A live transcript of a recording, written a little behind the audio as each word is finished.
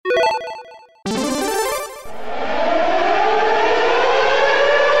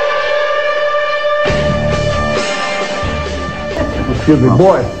Excuse me,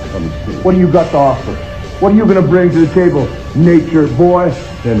 boy. What do you got to offer? What are you going to bring to the table, nature boy?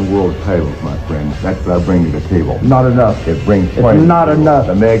 10 world titles, my friend. That's what I bring to the table. Not enough. It brings It's not enough.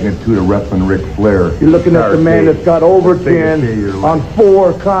 The magnitude of wrestling Ric Flair. You're looking at the man that's got over 10 on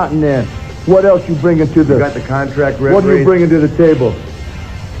 4 continents. What else you bringing to the... You got the contract ready? What are you bringing to the table?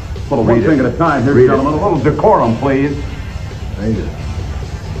 Well, one thing at a time here, gentlemen. A little decorum, please.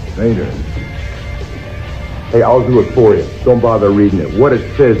 Vader. Hey, I'll do it for you. Don't bother reading it. What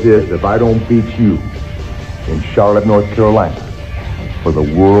it says is, if I don't beat you in Charlotte, North Carolina, for the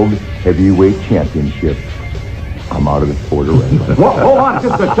World Heavyweight Championship, I'm out of the sport of wrestling. Hold on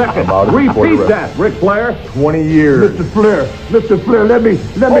just a second. Repeat that, Ric Flair. 20 years. Mr. Flair,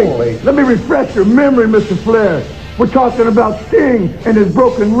 let me refresh your memory, Mr. Flair. We're talking about Sting and his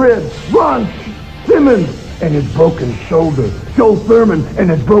broken ribs, Ron Simmons and his broken shoulder, Joe Thurman and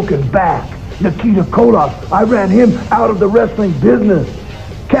his broken back, Nikita Koloff, I ran him out of the wrestling business.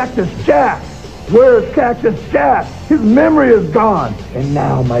 Cactus Jack, where's Cactus Jack? His memory is gone. And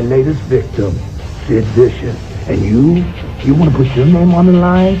now my latest victim, Sid Vicious. And you want to put your name on the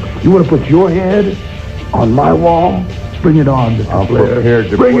line? You want to put your head on my wall? Bring it on, Mr. Flair. I'm prepared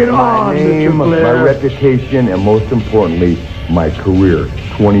to Bring put it on, my name, Mr. Flair. my reputation, and most importantly, my career.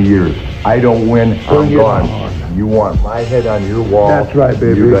 20 years. I don't win, I'm gone. You want my head on your wall? That's right,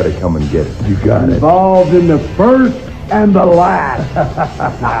 baby. You got to come and get it. You got it. Involved in the first and the last.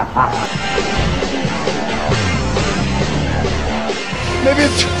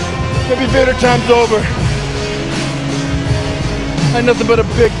 Maybe Vader time's over. I'm nothing but a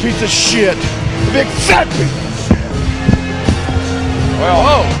big piece of shit. A big fat piece of shit. Well,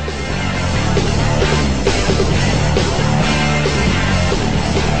 oh.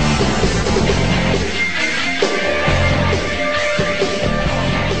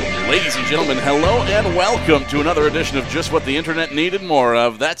 Ladies and gentlemen, hello and welcome to another edition of Just What the Internet Needed More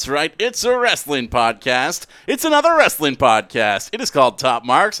of. That's right, it's a wrestling podcast. It's another wrestling podcast. It is called Top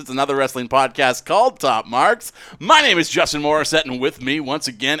Marks. It's another wrestling podcast called Top Marks. My name is Justin Morissette, and with me, once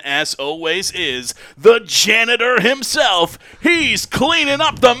again, as always, is the janitor himself. He's cleaning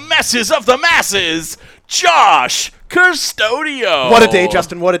up the messes of the masses, Josh Custodio. What a day,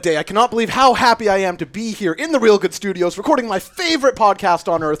 Justin, what a day. I cannot believe how happy I am to be here in the Real Good Studios recording my favorite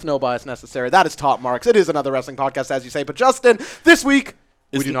podcast on earth, no bias necessary. That is Top Marks. It is another wrestling podcast, as you say. But Justin, this week,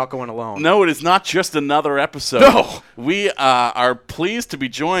 we do not go in alone. No, it is not just another episode. No. We are pleased to be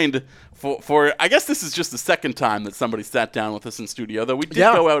joined for I guess this is just the second time that somebody sat down with us in studio, though we did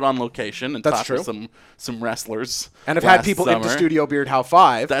go out on location and talk with some wrestlers. And have had people in the studio Beard How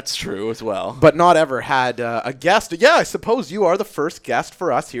 5. That's true as well. But not ever had a guest. Yeah, I suppose you are the first guest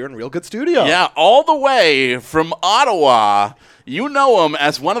for us here in Real Good Studio. Yeah, all the way from Ottawa. You know him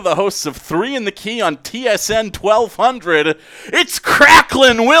as one of the hosts of 3 in the Key on TSN 1200. It's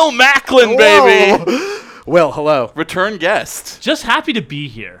Cracklin' Will Macklin, baby. Will, hello. Return guest. Just happy to be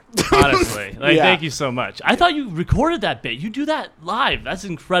here, honestly. Thank you so much. I thought you recorded that bit. You do that live. That's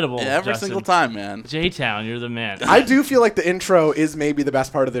incredible, every Justin. single time, man. J-Town, you're the man. I do feel like the intro is maybe the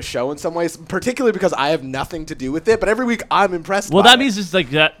best part of this show in some ways, particularly because I have nothing to do with it, but every week I'm impressed Well, by that it. means it's like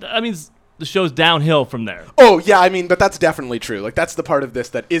that means the show's downhill from there. Oh, yeah, I mean, but that's definitely true. Like, that's the part of this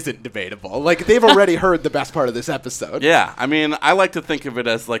that isn't debatable. Like, they've already heard the best part of this episode. Yeah, I mean, I like to think of it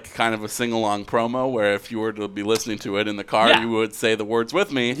as like kind of a sing-along promo where if you were to be listening to it in the car, you would say the words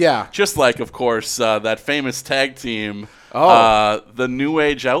with me. Yeah. Just like, of course, that famous tag team, the New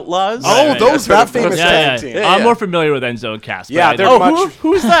Age Outlaws. Oh, that famous tag team. Yeah, I'm more familiar with Enzo and Cass. Yeah, they're much...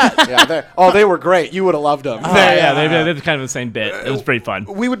 Who's that? They were great. You would have loved them. They're kind of the same bit. It was pretty fun.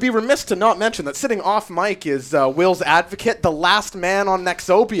 We would be remiss to not mention that sitting off mic is Will's advocate, the last man on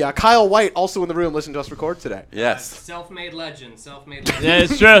Nexopia, Kyle White, also in the room listening to us record today. Yes. Self-made legend. Yeah,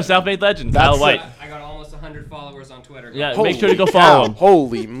 it's true. Self-made legend. Kyle White. I got almost 100 followers on Twitter. Yeah, make sure to go follow him.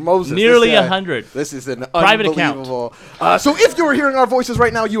 Holy Moses. Nearly 100. This is an private unbelievable account. So if you are hearing our voices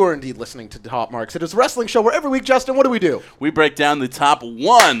right now, you are indeed listening to Top Marks. It is a wrestling show where every week, Justin, what do? We break down the top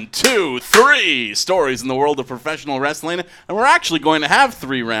 1, 2, 3 stories in the world of professional wrestling, and we're actually going to have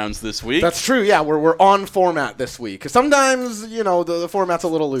 3 rounds this week. That's true, yeah. We're on format this week. Sometimes, the format's a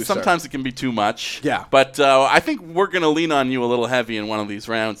little looser. Sometimes it can be too much. Yeah. But I think we're going to lean on you a little heavy in one of these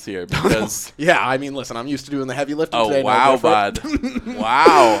rounds here because... Yeah, I mean, listen, I'm used to doing the heavy lifting today. Oh, wow, bud.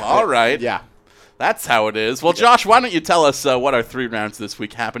 Wow, all right. Yeah. That's how it is. Well, Josh, why don't you tell us what our 3 rounds this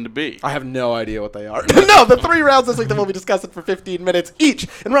week happen to be? I have no idea what they are. No, the 3 rounds this week that we'll be discussing for 15 minutes each.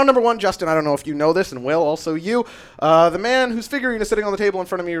 In round number 1, Justin, I don't know if you know this, and Will, also you, the man whose figurine is sitting on the table in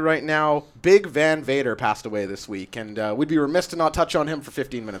front of me right now, Big Van Vader, passed away this week, and we'd be remiss to not touch on him for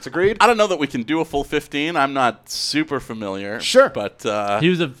 15 minutes. Agreed? I don't know that we can do a full 15. I'm not super familiar. Sure. But He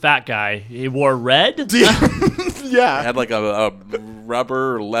was a fat guy. He wore red. Yeah. had like a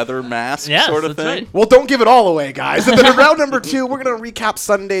rubber or leather mask Yes, sort of that's thing. right. Well, don't give it all away, guys. And then in round number 2, we're going to recap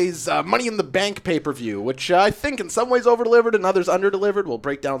Sunday's Money in the Bank pay-per-view, which I think in some ways over-delivered and others under-delivered. We'll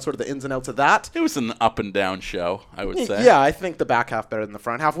break down sort of the ins and outs of that. It was an up and down show, I would say. Yeah, I think the back half better than the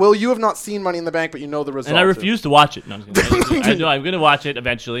front half. Will, you have not seen Money in the Bank, but you know the results. And I refuse to watch it. No, I'm just kidding. I know I'm going to watch it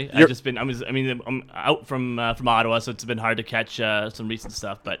eventually. I'm out from Ottawa, so it's been hard to catch some recent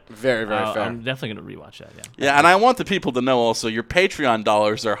stuff. But Very, very fair. I'm definitely going to rewatch that. Yeah, and I want the people to know also your Patreon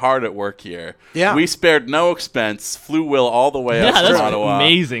dollars are hard at work here. Yeah. We spared no expense, flew Will all the way up Yeah, to that's Ottawa.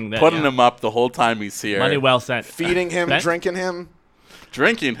 amazing. Putting him up the whole time he's here. Money well sent. Feeding him, Ben? drinking him.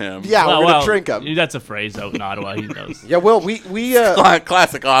 Drinking him. Yeah, we're going to drink him. That's a phrase out in Ottawa. He knows. Yeah, Will, we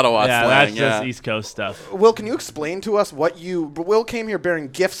Classic Ottawa Yeah, slang. that's just East Coast stuff. Will, can you explain to us what you... Will came here bearing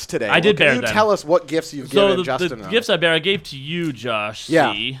gifts today. I did Can bear you them. tell us what gifts you've So given Justin? the gifts I bear, I gave to you, Josh.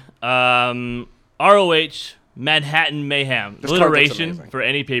 Yeah. C. ROH Manhattan Mayhem. This card looks Alliteration amazing. for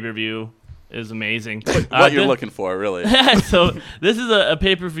any pay-per-view is amazing. What you're looking for, really. So this is a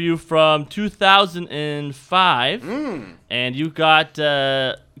pay-per-view from 2005, and you got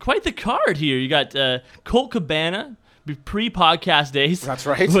quite the card here. You got Colt Cabana, pre-podcast days. That's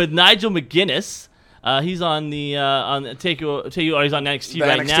right. With Nigel McGuinness. He's on the he's on NXT The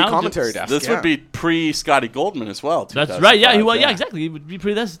right NXT now. commentary desk. This would be pre-Scotty Goldman as well. That's right. Yeah, 2005, exactly. He would be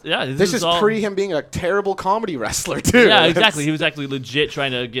pre. This This is all, pre him being a terrible comedy wrestler, too. Yeah, exactly. He was actually legit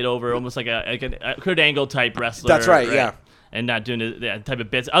trying to get over, almost like a Kurt Angle type wrestler. That's right, yeah. And not doing that type of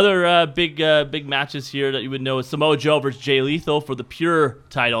bits. Other big matches here that you would know is Samoa Joe versus Jay Lethal for the pure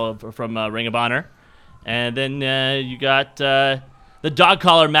title from Ring of Honor, and then you got the dog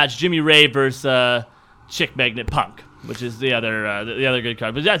collar match, Jimmy Ray versus Chick Magnet Punk, which is the other good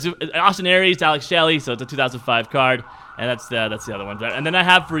card. But that's Austin Aries, Alex Shelley, so it's a 2005 card, and that's the other one. And then I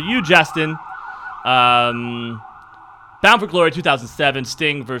have for you, Justin, Bound for Glory 2007,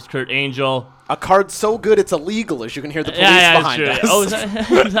 Sting versus Kurt Angle. A card so good it's illegal, as you can hear the police behind us. Oh, is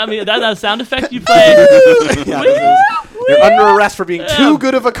that a sound effect you played? Yeah, you're under arrest for being too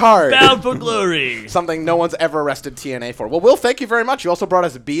good of a card. Bound for Glory. Something no one's ever arrested TNA for. Well, Will, thank you very much. You also brought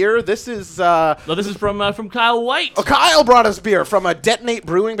us beer. This is... This is from Kyle White. Oh, Kyle brought us beer from a Detonate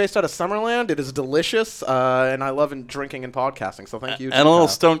Brewing based out of Summerland. It is delicious, and I love drinking and podcasting, so thank you. And a little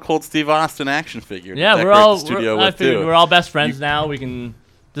Stone Cold Steve Austin action figure. Yeah, to we're decorate all the studio with, too. we're all best friends now. We can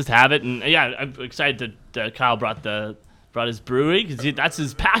just have it, and yeah, I'm excited that Kyle brought his brewery because that's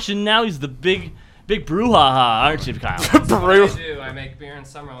his passion now. He's the big brouhaha, aren't you, Kyle? I do. I make beer in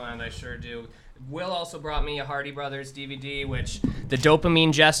Summerland. I sure do. Will also brought me a Hardy Brothers DVD, which the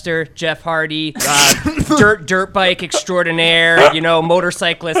dopamine jester, Jeff Hardy, dirt bike extraordinaire,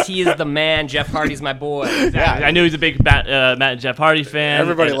 motorcyclist. He is the man. Jeff Hardy's my boy. Yeah, I knew he's a big Matt and Jeff Hardy fan.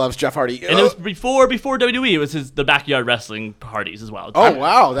 Everybody loves Jeff Hardy. And it was before WWE. It was the backyard wrestling parties as well. Oh,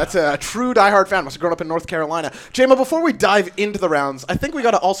 wow. That's a true diehard fan. Must have grown up in North Carolina. JMO, before we dive into the rounds, I think we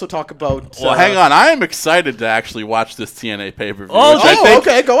got to also talk about... Well, hang on. I am excited to actually watch this TNA pay-per-view.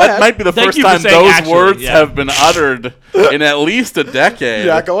 Okay, go ahead. That might be the first time those words have been uttered in at least a decade.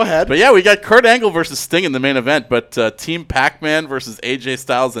 Yeah, go ahead. But yeah, we got Kurt Angle versus Sting in the main event, but Team Pac-Man versus AJ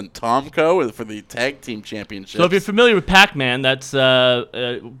Styles and Tomko for the tag team championship. So if you're familiar with Pac-Man, that's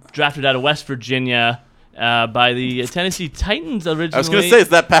drafted out of West Virginia by the Tennessee Titans originally. I was going to say, is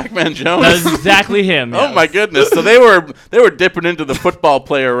that Pac-Man Jones? That is exactly him. Oh my goodness! So they were dipping into the football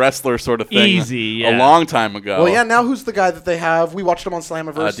player wrestler sort of thing. Easy, a long time ago. Well, yeah. Now who's the guy that they have? We watched him on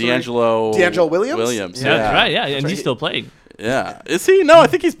Slammiversary. D'Angelo Williams. Yeah, that's right. Yeah, and he's still playing. Yeah, is he? No, I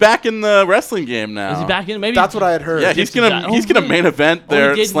think he's back in the wrestling game now. Is he back in? Maybe that's what I had heard. Yeah, he's gonna main event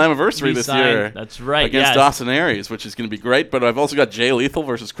there at Slammiversary this year. That's right. Against Austin Aries, which is gonna be great. But I've also got Jay Lethal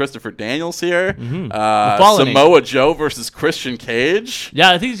versus Christopher Daniels here. Samoa Joe versus Christian Cage. Yeah,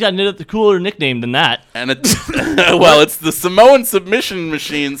 I think he's got a cooler nickname than that. And it's the Samoan Submission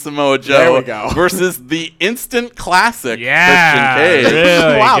Machine Samoa Joe there we go. versus the instant classic Christian Cage.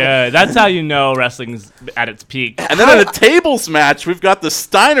 Really good. That's how you know wrestling's at its peak. And then in a tables match, we've got the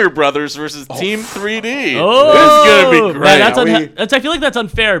Steiner brothers versus Team 3D. Oh, this is gonna be great. I feel like that's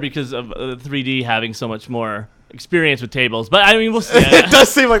unfair because of 3D having so much more experience with tables. But I mean, we'll see. It does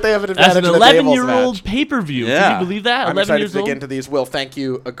seem like they have an That's advantage an in the tables 11-year-old match. pay-per-view. Yeah. Can you believe that? I'm 11 excited years to dig old. into these. Will, thank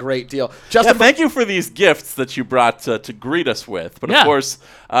you. A great deal. Yeah, Justin, thank you for these gifts that you brought to greet us with. But, Yeah. of course,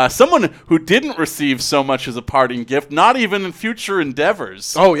 someone who didn't receive so much as a parting gift, not even in future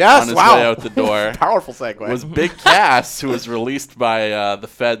endeavors Oh, yes. on his Wow. way out the door, powerful segue. was Big Cass, who was released by the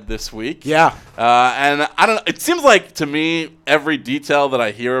Fed this week. Yeah. And I don't know. It seems like, to me, every detail that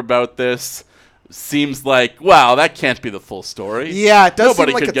I hear about this seems like, wow, that can't be the full story. Yeah, it does seem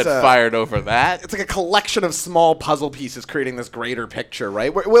Nobody like could it's get fired over that. It's like a collection of small puzzle pieces creating this greater picture,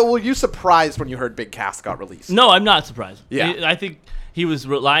 right? Were you surprised when you heard Big Cass got released? No, I'm not surprised. Yeah. I think he was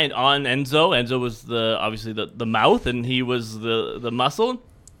reliant on Enzo. Enzo was obviously the mouth, and he was the muscle.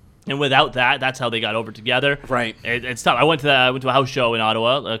 And without that, that's how they got over together. Right. It's tough. I went to a house show in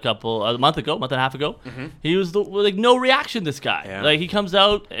Ottawa a month and a half ago. Mm-hmm. He was like no reaction. This guy, Yeah. like he comes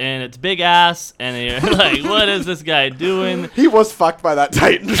out and it's big ass, and you're like, what is this guy doing? He was fucked by that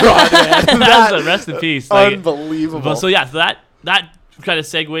Titantron, man. That's a rest in peace. Like, Unbelievable. so yeah, so that kind of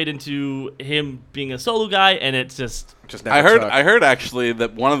segued into him being a solo guy, and it's just never I heard actually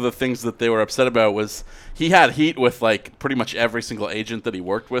that one of the things that they were upset about was he had heat with like pretty much every single agent that he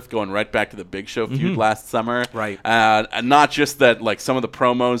worked with, going right back to the Big Show feud last summer. Right. And not just that, like some of the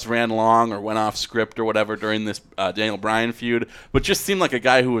promos ran long or went off script or whatever during this Daniel Bryan feud, but just seemed like a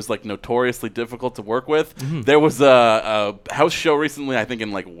guy who was like notoriously difficult to work with. There was a house show recently, I think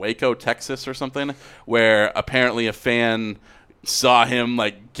in like Waco, Texas or something, where apparently a fan saw him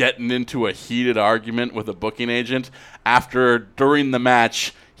like getting into a heated argument with a booking agent after during the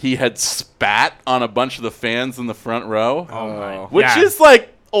match he had spat on a bunch of the fans in the front row. Oh, my. Which Yeah. is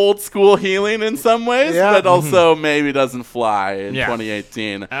like old school healing in some ways, Yeah. but also maybe doesn't fly in Yeah.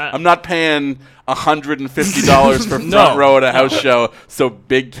 2018. I'm not paying $150 for front row at a house show so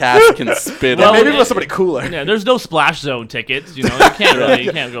Big Cass can spit Well, on Maybe it. it was somebody cooler. yeah. There's no Splash Zone tickets. You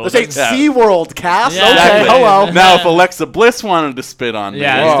can't go. This ain't Yeah. SeaWorld, Cass. Yeah. Okay, Exactly. hello. Now, if Alexa Bliss wanted to spit on me,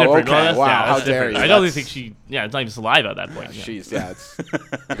 Yeah, Whoa, it's different. okay. That's, Wow, yeah, how that's dare different. you. I don't That's- think it's not even saliva at that point. Yeah. Jeez, yeah,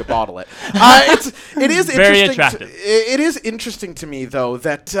 you could bottle it. It is Very interesting. attractive. It is interesting to me though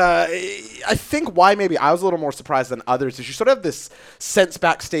that I think why maybe I was a little more surprised than others is you sort of have this sense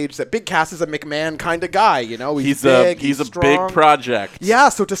backstage that Big Cass is a McMahon kind of guy. You know, he's big, he's a strong. big project. Yeah,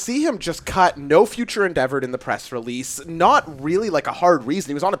 so to see him just cut no future endeavored in the press release, not really like a hard reason.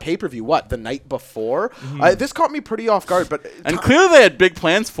 He was on a pay-per-view, the night before? This caught me pretty off guard. But And clearly they had big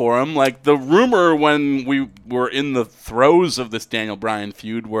plans for him. Like, the rumor when we were in the throes of this Daniel Bryan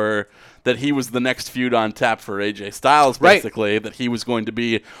feud were that he was the next feud on tap for AJ Styles, Right. basically. That he was going to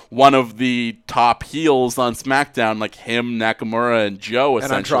be one of the top heels on SmackDown, like him, Nakamura, and Joe, and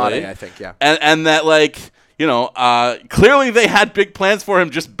essentially. Andrade, I think, yeah. And that, like, you know, clearly they had big plans for him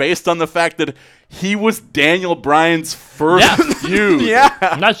just based on the fact that he was Daniel Bryan's first Yeah. feud. Yeah.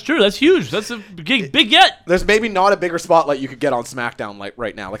 That's true. That's huge. That's a big get. There's maybe not a bigger spotlight you could get on SmackDown like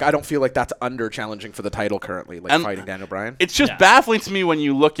right now. Like I don't feel like that's under challenging for the title currently, like And fighting Daniel Bryan. It's just Yeah. baffling to me when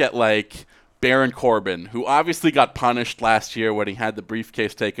you look at, like, Baron Corbin, who obviously got punished last year when he had the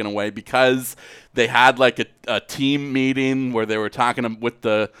briefcase taken away because they had like a team meeting where they were talking with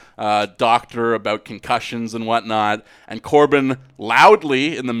the doctor about concussions and whatnot, and Corbin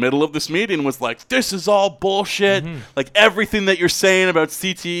loudly in the middle of this meeting was like, "This is all bullshit. Like everything that you're saying about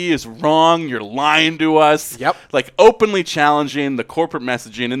CTE is wrong. You're lying to us." Yep. Like openly challenging the corporate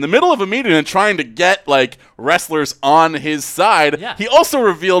messaging in the middle of a meeting and trying to get like wrestlers on his side. Yeah. He also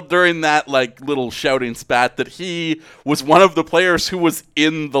revealed during that like little shouting spat that he was one of the players who was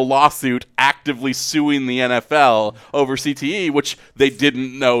in the lawsuit actively suing the NFL over CTE, which they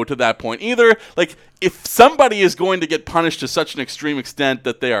didn't know to that point either. Like, if somebody is going to get punished to such an extreme extent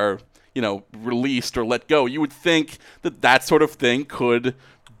that they are, you know, released or let go, you would think that that sort of thing could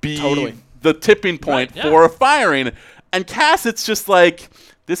be Totally. the tipping point Right, yeah. for a firing. And Cass, it's just like,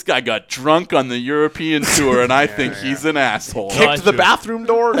 this guy got drunk on the European tour, and I think he's an asshole. Kick- Kicked that's the true. bathroom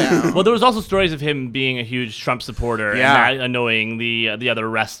door down. Well, there was also stories of him being a huge Trump supporter Yeah. and that annoying the other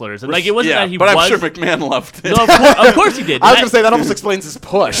wrestlers. And like it wasn't Yeah, that he but was. I'm sure McMahon loved it. No, of course he did. I was gonna say that almost explains his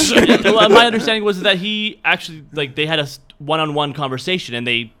push. Well, my understanding was that he actually like they had a one-on-one conversation and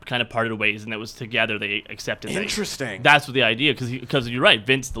they kind of parted ways and it was together they accepted. Interesting. That's what the idea because you're right.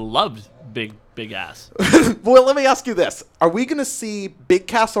 Vince loved big ass. Well, let me ask you this: are we going to see Big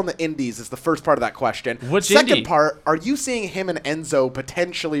Cass on the Indies? Is the first part of that question. Which Second indie? part: are you seeing him and Enzo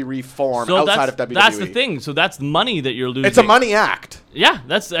potentially reform outside of WWE? That's the thing. So that's money that you're losing. It's a money act, Yeah,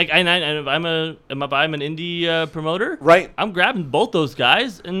 that's like, and if I'm an indie promoter, right? I'm grabbing both those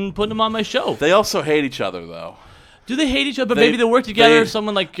guys and putting them on my show. They also hate each other, though. Do they hate each other? But maybe they work together.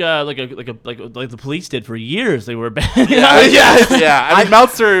 Someone like the police did for years. They were bad. Yeah. I mean,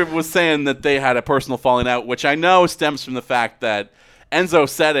 Meltzer was saying that they had a personal falling out, which I know stems from the fact that Enzo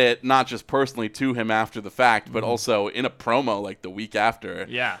said it not just personally to him after the fact, but also in a promo like the week after.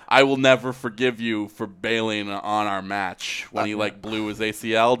 Yeah. I will never forgive you for bailing on our match when he like blew his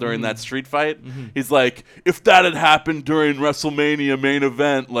ACL during that street fight. He's like, if that had happened during WrestleMania main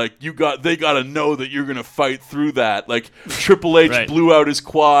event, like they got to know that you're going to fight through that. Like Triple H blew out his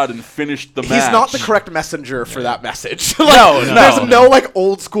quad and finished the match. He's not the correct messenger for that message. There's no like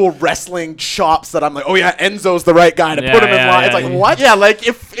old school wrestling chops that I'm like, oh yeah, Enzo's the right guy to put him in line. It's like, what? Yeah, like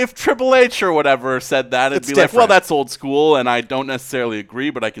if Triple H or whatever said that, it'd be like, well, that's old school, and I don't necessarily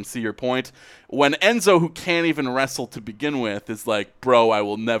agree, but I can see your point. When Enzo, who can't even wrestle to begin with, is like, bro, I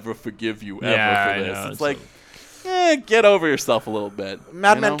will never forgive you ever for this. It's like, get over yourself a little bit.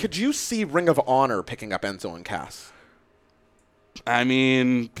 Madman, could you see Ring of Honor picking up Enzo and Cass? I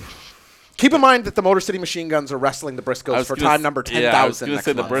mean... Keep in mind that the Motor City Machine Guns are wrestling the Briscoes for time number 10,000. Yeah, I was going to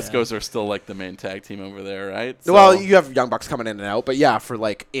say the Briscoes are still like the main tag team over there, right? So. Well, you have Young Bucks coming in and out, but yeah, for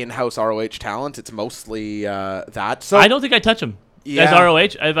like in-house ROH talent, it's mostly that. So I don't think I touch them. Yeah. As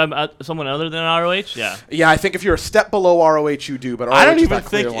ROH, if I'm someone other than ROH, yeah. I think if you're a step below ROH, you do. But ROH I don't even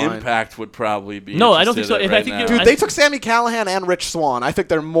think Impact would probably be. No, I don't think so. If I think dude, they took Sami Callihan and Rich Swann. I think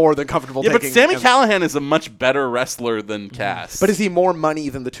they're more than comfortable. Yeah, but Sami Callihan is a much better wrestler than Cass. But is he more money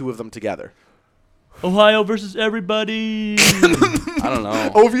than the two of them together? Ohio versus everybody. I don't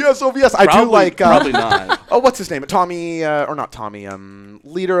know. OVS. I do like. Probably not. Oh, what's his name? Tommy, or not Tommy?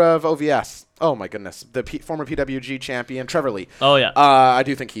 Leader of OVS. Oh my goodness, the former PWG champion Trevor Lee. Oh yeah. I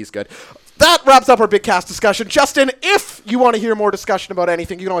do think he's good. That wraps up our big cast discussion. Justin, if you want to hear more discussion about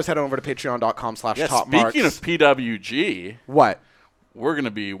anything, you can always head on over to patreon.com/topmarks. Speaking of PWG, what? We're going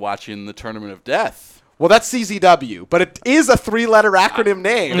to be watching the Tournament of Death. Well, that's CZW, but it is a 3-letter acronym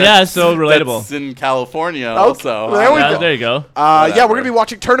name. Yeah, so relatable. That's in California also. There we go. There you go. Yeah, we're going to be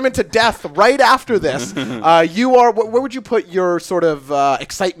watching Tournament to Death right after this. Where would you put your sort of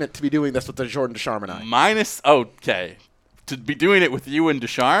excitement to be doing this with the Jordan Descharme and I? Okay. To be doing it with you and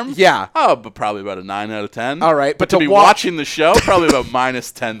Descharme? Yeah. Oh, but probably about a 9 out of 10. All right. But to be watching the show, probably about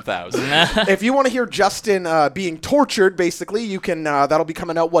minus 10,000. If you want to hear Justin being tortured, basically, you can. That'll be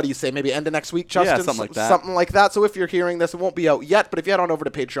coming out, what do you say, maybe end of next week, Justin? Yeah, something like that. Something like that. So if you're hearing this, it won't be out yet. But if you head on over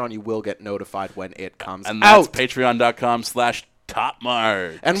to Patreon, you will get notified when it comes out. And that's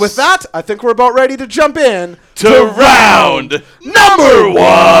patreon.com/topmarks. And with that, I think we're about ready to jump in to round number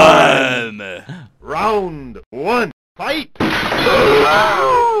 1. Round 1. Fight!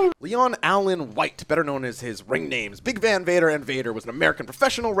 Leon Allen White, better known as his ring names, Big Van Vader and Vader, was an American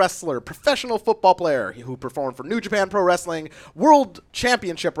professional wrestler, professional football player who performed for New Japan Pro Wrestling, World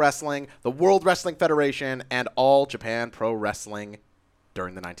Championship Wrestling, the World Wrestling Federation, and All Japan Pro Wrestling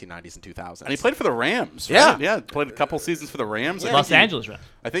during the 1990s and 2000s. And he played for the Rams, right? Yeah. Played a couple seasons for the Rams. Los Angeles Rams.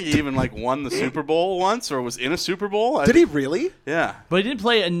 I think he even won the Super Bowl once or was in a Super Bowl. Did he really? Yeah. But he didn't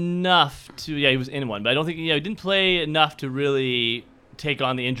play enough to, he was in one, but I don't think, he didn't play enough to really take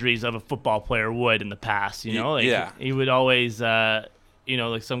on the injuries of a football player would in the past, He would always, like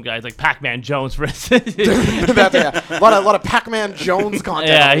some guys like Pac-Man Jones, for instance. A lot of Pac-Man Jones content.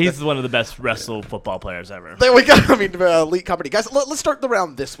 Yeah, he's one of the best football players ever. There we go. I mean, elite company. Guys, let's start the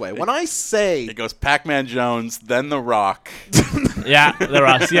round this way. When I say... It goes Pac-Man Jones, then The Rock. Yeah, The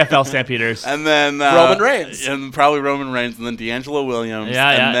Rock, CFL Stampeders. And then... Roman Reigns. And probably Roman Reigns, and then D'Angelo Williams,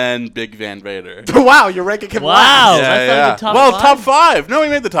 and then Big Van Vader. Wow, you're ranking him last. Yeah. Top 5. No, he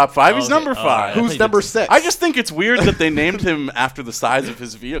made the top 5. He's number 5. Who's number 6? I just think it's weird that they named him after the size of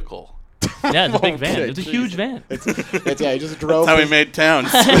his vehicle. Yeah, it's a big van. It's a huge van. He just drove. That's how he made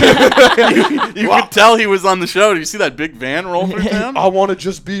towns. you could tell he was on the show. Do you see that big van roll through town? I want to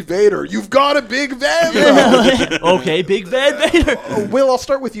just be Vader. You've got a big van. Okay, Big Van Vader. Will, I'll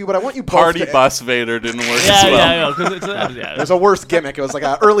start with you, but I want you both Party bus Vader didn't work as well. There's a worse gimmick. It was like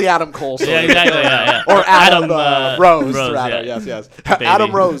an early Adam Cole story. Yeah, exactly. Or Adam Rose, rather. Yes.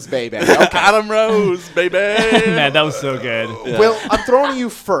 Adam Rose, baby. Okay. Adam Rose, baby. Man, that was so good. Yeah. Will, I'm throwing you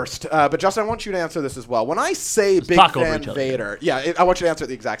first, but Justin, I want you to answer this as well. When I say Big Van Vader, I want you to answer at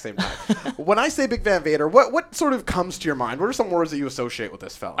the exact same time. When I say Big Van Vader, what sort of comes to your mind? What are some words that you associate with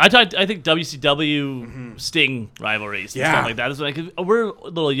this fella? I think WCW Sting rivalries and stuff like that. It's we're a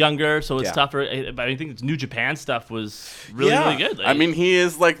little younger, so it's tougher. But I think New Japan stuff was really good. I mean, he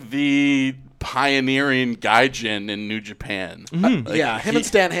is like the pioneering gaijin in New Japan. Him and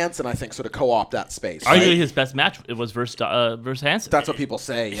Stan Hansen, I think, sort of co-opt that space. Arguably his best match was versus Hansen. That's what people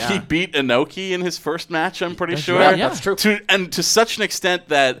say, yeah. He beat Inoki in his first match, I'm pretty sure. right, yeah. That's true. To such an extent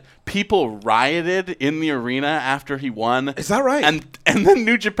that people rioted in the arena after he won. Is that right? And then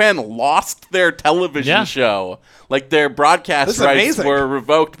New Japan lost their television show. Like, their broadcast rights were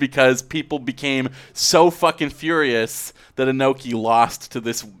revoked because people became so fucking furious that Inoki lost to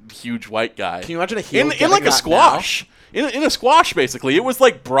this huge white guy. Can you imagine a heel in like a squash? In a squash, basically. It was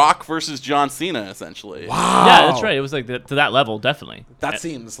like Brock versus John Cena, essentially. Wow. Yeah, that's right. It was like to that level, definitely. That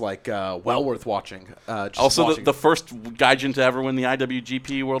seems like well worth watching. Also, the first gaijin to ever win the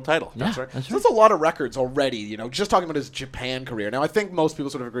IWGP World Title. That's right. So that's a lot of records already, just talking about his Japan career. Now, I think most people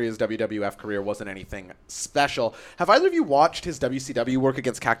sort of agree his WWF career wasn't anything special. Have either of you watched his WCW work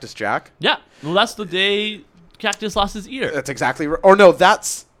against Cactus Jack? Yeah. Well, that's the day Cactus lost his ear. That's exactly right. Or no,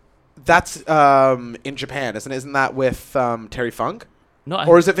 that's in Japan, isn't that with Terry Funk? No,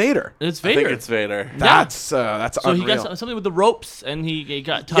 or is it Vader? It's Vader. I think it's Vader. That's so unreal. he got something with the ropes, and he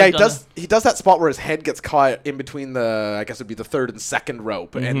got tugged. Yeah, he does that spot where his head gets caught in between I guess it'd be the third and second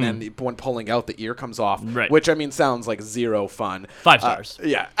rope, and then when pulling out, the ear comes off. Right. Which sounds like zero fun. 5 stars.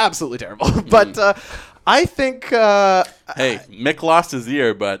 Yeah, absolutely terrible. But I think. Hey, Mick lost his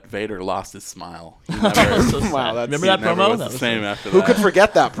ear, but Vader lost his smile. He never, wow, that's remember that never promo? was That the same after who that. could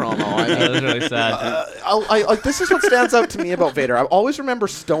forget that promo? I mean, That was really sad. this is what stands out to me about Vader. I always remember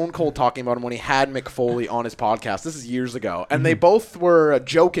Stone Cold talking about him when he had Mick Foley on his podcast. This is years ago. And they both were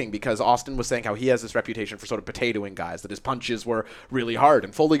joking because Austin was saying how he has this reputation for sort of potatoing guys, that his punches were really hard.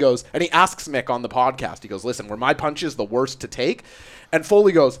 And Foley goes, and he asks Mick on the podcast, he goes, listen, were my punches the worst to take? And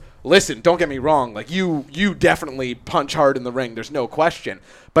Foley goes, listen, don't get me wrong. Like, you definitely punch hard in the ring. There's no question.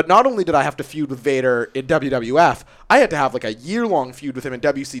 But not only did I have to feud with Vader in WWF, I had to have like a year-long feud with him in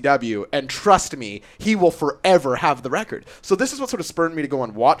WCW. And trust me, he will forever have the record. So this is what sort of spurred me to go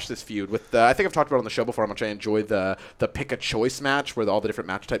and watch this feud. With I think I've talked about it on the show before how much I enjoy the pick a choice match where all the different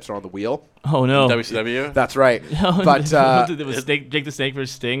match types are on the wheel. Oh no, WCW. That's right. But it was Jake the Snake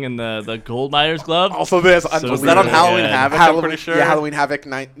versus Sting and the Gold Miners glove. Also, this Was that on Halloween Havoc? I'm pretty sure. Yeah, Halloween Havoc.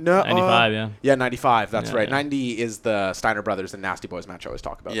 95, yeah. Yeah, 95. That's right. Yeah. 90 is the Steiner Brothers and Nasty Boys match I always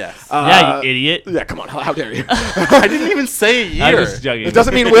talk about. Yes. Yeah, you idiot. Yeah, come on. How dare you? I didn't even say a year. I'm just joking. It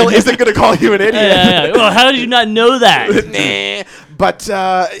doesn't mean Will isn't going to call you an idiot. Yeah. Well, how did you not know that? Nah. But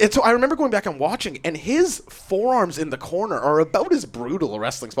I remember going back and watching, and his forearms in the corner are about as brutal a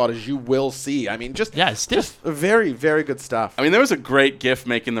wrestling spot as you will see. I mean, just stiff. Very, very good stuff. I mean, there was a great GIF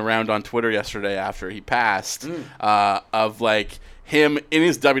making the round on Twitter yesterday after he passed of like him in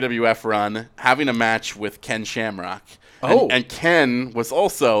his WWF run having a match with Ken Shamrock. And Ken was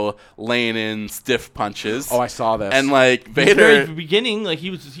also laying in stiff punches. Oh, I saw this. And like At the Vader, very beginning, like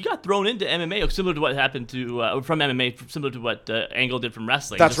he got thrown into MMA, similar to what happened to from MMA, similar to what Angle did from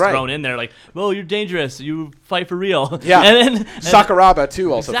wrestling. That's right. Thrown in there, like, well, you're dangerous. You fight for real. Yeah. and Sakuraba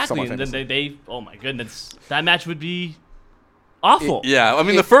too. Also, exactly. And then they, oh my goodness, that match would be awful. yeah, I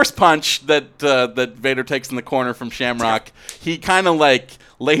mean the first punch that Vader takes in the corner from Shamrock, he kind of like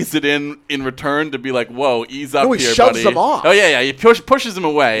lays it in return to be like, whoa, ease up No, he here, shoves buddy. him off. Oh yeah, he pushes him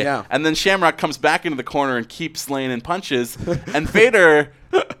away. Yeah. And then Shamrock comes back into the corner and keeps laying in punches, and Vader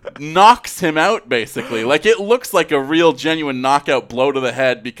knocks him out basically. Like it looks like a real genuine knockout blow to the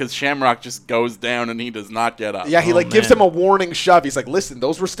head because Shamrock just goes down and he does not get up. Yeah, he gives him a warning shove. He's like, listen,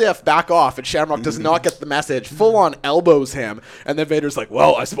 those were stiff. Back off. And Shamrock does not get the message. Full on elbows him. And then Vader's like,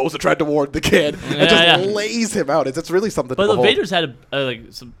 well, I suppose I tried to warn the kid. And just lays him out. It's really something to behold. Vader's had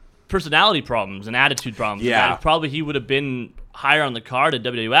some personality problems and attitude problems. Yeah. And probably he would have been higher on the card at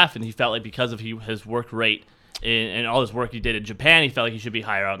WWF, and he felt like because of his work rate and all his work he did in Japan, he felt like he should be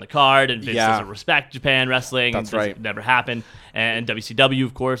higher on the card, and Vince doesn't respect Japan wrestling. That's right. It never happened. And WCW,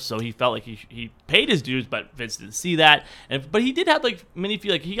 of course, so he felt like he paid his dues, but Vince didn't see that. But he did have many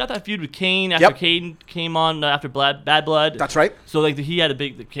feel like he got that feud with Kane after Kane came on after Bad Blood. That's right. So he had a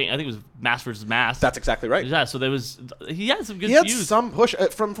big Kane, I think it was Mask versus Mask. That's exactly right. Yeah, so he had some good He had feuds. some push.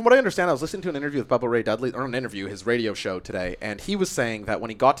 From what I understand, I was listening to an interview with Bubba Ray Dudley, or an interview, his radio show today, and he was saying that when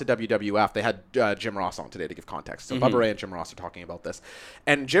he got to WWF, they had Jim Ross on today to give context. So Bubba Ray and Jim Ross are talking about this.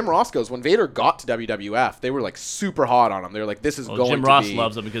 And Jim Ross goes, when Vader got to WWF, they were super hot on him. They were like, this is going Jim to Ross be...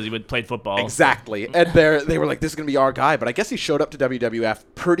 loves him because he would play football. Exactly. And they were like, this is going to be our guy. But I guess he showed up to WWF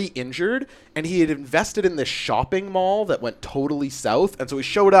pretty injured, and he had invested in this shopping mall that went totally south. And so he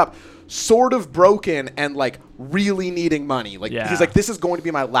showed up sort of broken and like really needing money. Like Yeah. he's like, this is going to be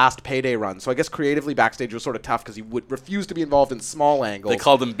my last payday run. So I guess creatively backstage was sort of tough because he would refuse to be involved in small angles. They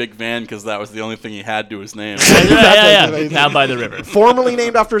called him Big Van because that was the only thing he had to his name. yeah. Down by the river. Formerly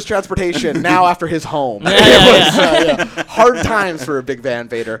named after his transportation, now after his home. Hard times for Big Van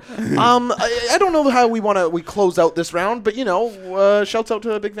Vader. I don't know how we close out this round, but shouts out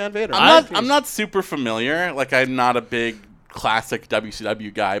to Big Van Vader. I'm not super familiar. Like, I'm not a big classic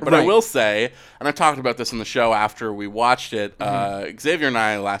WCW guy, but I will say, and I talked about this on the show after we watched it, Xavier and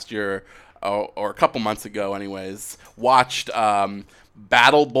I last year, or a couple months ago anyways, watched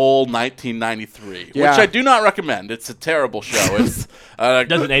Battle Bowl 1993, which I do not recommend. It's a terrible show. It's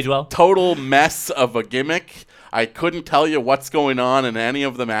Doesn't age well. Total mess of a gimmick. I couldn't tell you what's going on in any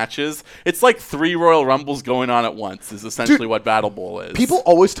of the matches. It's like 3 Royal Rumbles going on at once is essentially what Battle Bowl is. People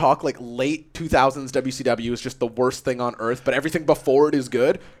always talk like late 2000s WCW is just the worst thing on earth, but everything before it is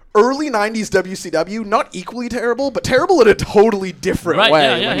good. Early 90s WCW, not equally terrible, but terrible in a totally different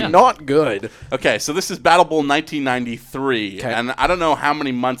way. Yeah. Not good. Okay, so this is Battle Bowl 1993, Okay. and I don't know how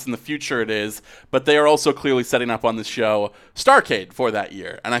many months in the future it is, but they are also clearly setting up on this show Starrcade for that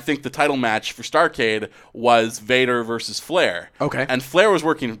year. And I think the title match for Starrcade was Vader versus Flair. Okay. And Flair was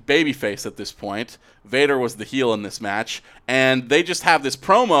working babyface at this point. Vader was the heel in this match, and they just have this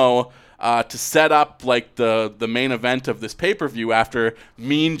promo to set up like the main event of this pay-per-view after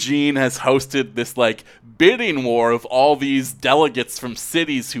Mean Gene has hosted this like bidding war of all these delegates from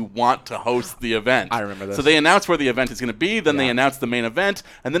cities who want to host the event. I remember this. So they announce where the event is going to be, then they announce the main event,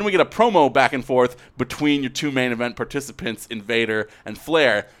 and then we get a promo back and forth between your two main event participants in Vader and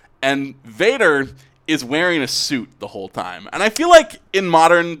Flair. And Vader is wearing a suit the whole time. And I feel like in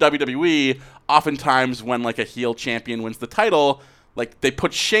modern WWE, oftentimes when like a heel champion wins the title, like, they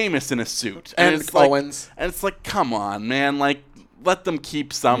put Sheamus in a suit. And it's like, Owens. And it's like, come on, man. Like, let them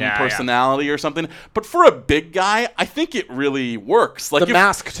keep some Yeah, personality or something. But for a big guy, I think it really works. Like The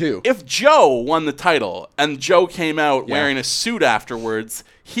mask, too. If Joe won the title and Joe came out wearing a suit afterwards,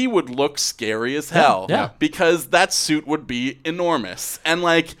 he would look scary as hell. Yeah. Because that suit would be enormous. And,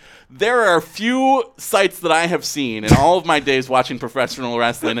 like, there are few sights that I have seen in all of my days watching professional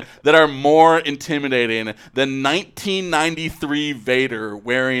wrestling that are more intimidating than 1993 Vader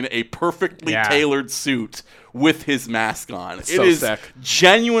wearing a perfectly tailored suit with his mask on. It so is sick.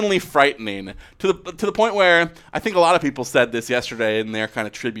 genuinely frightening to the point where I think a lot of people said this yesterday in their kind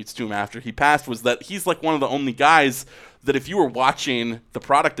of tributes to him after he passed, was that he's like one of the only guys that if you were watching the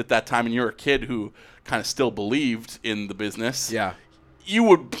product at that time and you're a kid who kind of still believed in the business, you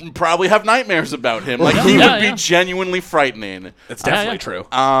would probably have nightmares about him. Like, he would be genuinely frightening. It's definitely true.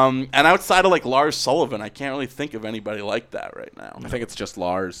 And outside of, like, Lars Sullivan, I can't really think of anybody like that right now. I think it's just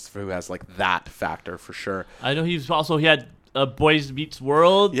Lars who has like that factor for sure. I know he had a Boys Meets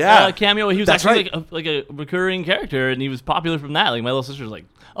World cameo. He was That's actually like a recurring character, and he was popular from that. Like, my little sister was like,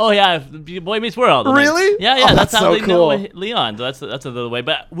 oh yeah, Boy Meets World. And Really? Yeah. Oh, that's how so they cool. know Leon. So that's another way.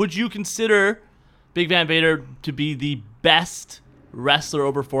 But would you consider Big Van Vader to be the best wrestler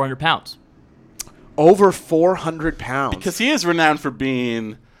over 400 pounds? Over 400 pounds. Because he is renowned for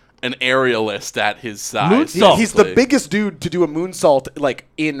being an aerialist at his size. Moonsault. He's the biggest dude to do a moonsault like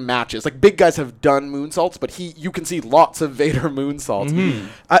in matches. Like, big guys have done moonsaults, but you can see lots of Vader moonsaults.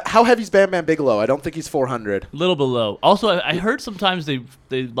 How heavy's Bam Bam Bigelow? I don't think he's 400. A little below. Also, I heard sometimes they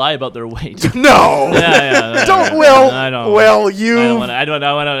lie about their weight. No. Don't. Will. I don't. Will you? I don't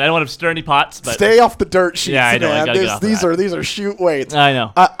want to stir any pots. But stay off the dirt sheets, Yeah, I know. I man. gotta get off These that. are shoot weights. I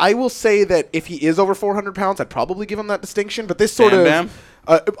know. I will say that if he is over 400 pounds, I'd probably give him that distinction. But this sort Bam of. Bam?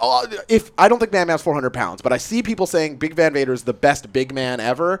 If I don't think Bam Bam's 400 pounds, but I see people saying Big Van Vader is the best big man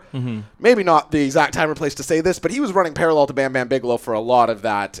ever. Maybe not the exact time or place to say this, but he was running parallel to Bam Bam Bigelow for a lot of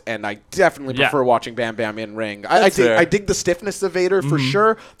that, and I definitely prefer watching Bam Bam in ring. I dig the stiffness of Vader for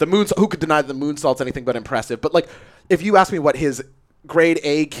sure. The moonsault, who could deny the moonsault's anything but impressive? But like, if you ask me what his grade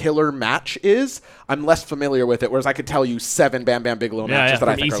A killer match is, I'm less familiar with it, whereas I could tell you 7 Bam Bam Bigelow matches that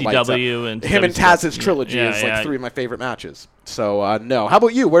I think are lights up. and Him and WCW. Taz's trilogy is like 3 of my favorite matches. So, no. How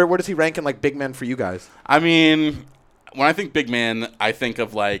about you? Where does he rank in like big men for you guys? I mean, when I think big man, I think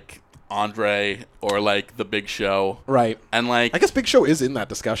of like Andre or like the Big Show. Right. And like, I guess Big Show is in that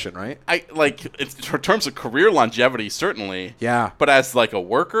discussion, right? It's in terms of career longevity, certainly. Yeah. But as like a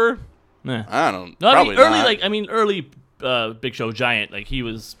worker, Yeah. I don't. No, Probably early Big Show Giant, like he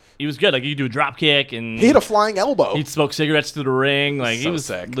was good. Like, he could do a drop kick, and He had a flying elbow. he'd smoke cigarettes through the ring. Like, he So was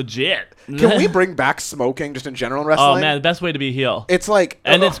sick. legit. Can we bring back smoking just in general in wrestling? Oh man, the best way to be a heel. It's like,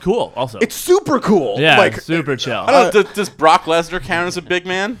 And it's cool also. It's super cool. yeah, like super chill. I don't know. Does Brock Lesnar count as a big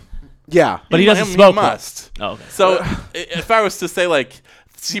man? yeah. But he doesn't He smoke. must. Oh, okay. So if I was to say like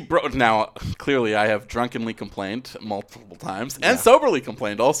Now, clearly, I have drunkenly complained multiple times and soberly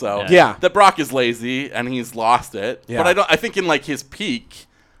complained also. Yeah. That Brock is lazy and he's lost it. Yeah. But I think in like his peak,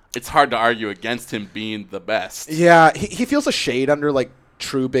 it's hard to argue against him being the best. Yeah, he feels a shade under like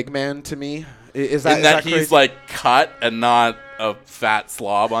true big man to me. Is that he's crazy? like cut and not a fat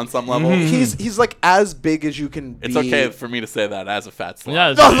slob on some level. He's like as big as you can be. It's okay for me to say that as a fat slob.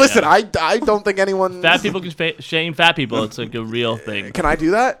 Yeah, No, listen, I don't think anyone. fat people can shame fat people. It's like a real thing. Can I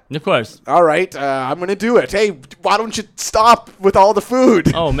do that? Of course. All right, I'm gonna do it. Hey, why don't you stop with all the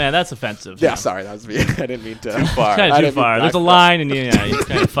food? Oh man, that's offensive. Yeah, sorry, that was me. I didn't mean to. Too far. Kind I of too didn't far. mean- There's a line, and you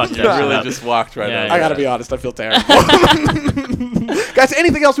kind of fucked You that really up. just walked right Yeah, over I gotta it. be honest, I feel terrible. Guys,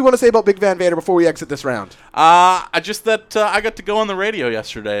 anything else we want to say about Big Van Vader before we exit this round? I got to go on the radio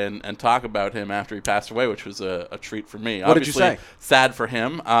yesterday and talk about him after he passed away, which was a treat for me. What did you Obviously, say? sad for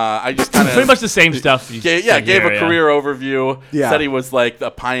him. I just kind of Pretty much the same stuff. gave a career overview. Yeah. Said he was like the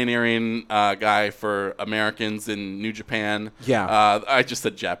pioneering guy for Americans in New Japan. Yeah. I just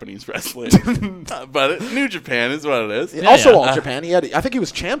said Japanese wrestling, but New Japan is what it is. Also, yeah. All Japan. I think he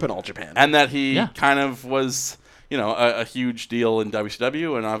was champ in All Japan. And that he Yeah. kind of was, a huge deal in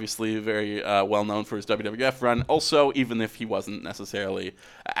WCW, and obviously very well known for his WWF run. Also, even if he wasn't necessarily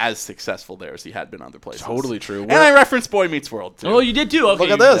as successful there as he had been other places. Totally true. And I referenced Boy Meets World too. Oh, you did too. Okay,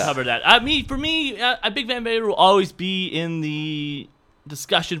 Look at you this. covered that. For me, Big Van Vader will always be in the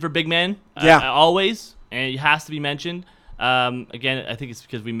discussion for big men. Yeah. Always, and it has to be mentioned. Again, I think it's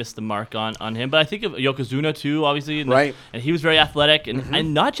because we missed the mark on him. But I think of Yokozuna too, obviously. And, Right. And he was very athletic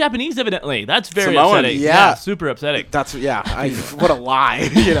and not Japanese, evidently. That's very Samoan. upsetting. Yeah. Super upsetting. That's what a lie.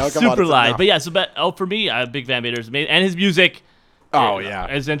 Come on, Super it's lie. no. But yeah, for me, Big Van Vader's amazing. And his music. Oh, yeah.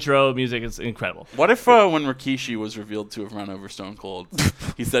 His intro music is incredible. What if when Rikishi was revealed to have run over Stone Cold,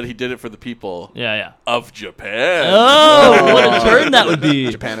 he said he did it for the people Yeah. of Japan? Oh, what a turn that would be.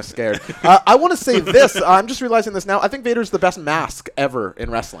 Japan is scared. I want to say this. I'm just realizing this now. I think Vader's the best mask ever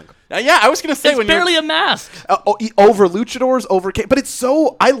in wrestling. Yeah, I was going to say It's when barely a mask. Over luchadors, but it's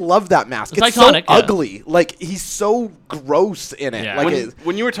so. I love that mask. It's so iconic, yeah. ugly. Like he's so gross in it. Yeah. Like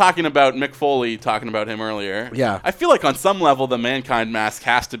when you were talking about Mick Foley, talking about him earlier, Yeah. I feel like on some level the Mankind mask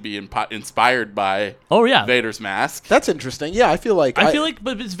has to be inspired by Oh, yeah. Vader's mask. that's interesting. Yeah, I feel like.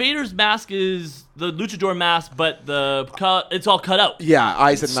 But Vader's mask is the luchador mask, but it's all cut out. Yeah,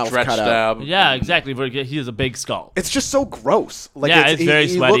 eyes and mouth Stretched cut out. out. Yeah, exactly. But he has a big skull. It's just so gross. Like Yeah, it's very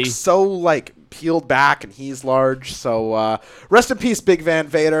he sweaty. looks so like peeled back, and he's large. So rest in peace, Big Van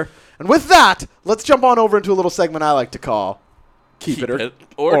Vader. And with that, let's jump on over into a little segment I like to call Keep It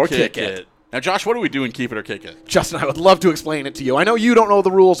or Kick It. Now, Josh, what do we do in Keep It or Kick It? Justin, I would love to explain it to you. I know you don't know the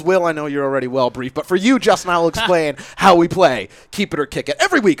rules, Will. I know you're already well briefed. But for you, Justin, I'll explain how we play Keep It or Kick It.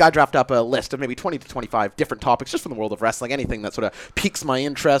 Every week, I draft up a list of maybe 20 to 25 different topics just from the world of wrestling. Anything that sort of piques my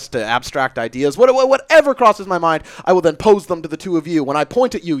interest, abstract ideas, whatever crosses my mind, I will then pose them to the two of you. When I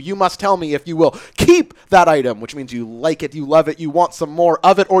point at you, you must tell me if you will keep that item, which means you like it, you love it, you want some more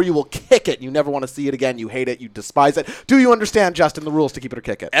of it, or you will kick it. You never want to see it again. You hate it. You despise it. Do you understand, Justin, the rules to Keep It or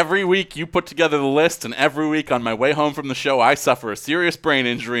Kick It? Every week, you put together the list, and every week on my way home from the show, I suffer a serious brain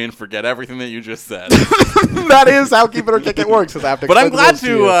injury and forget everything that you just said. That is how Keep It or Kick It works. Is I have to But I'm explain the glad rules to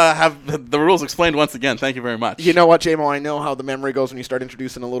you. have the rules explained once again. Thank you very much. You know what, JMO? I know how the memory goes when you start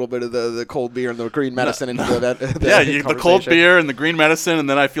introducing a little bit of the cold beer and the green medicine into the the cold beer and the green medicine, and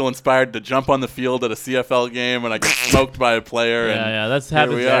then I feel inspired to jump on the field at a CFL game, and I get smoked by a player. Yeah, that here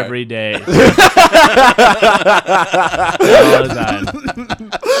happens we are. every day. All the time.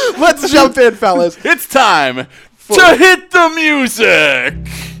 Let's jump in, fellas. It's time to hit the music.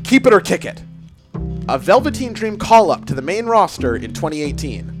 Keep It or Kick It. A Velveteen Dream call-up to the main roster in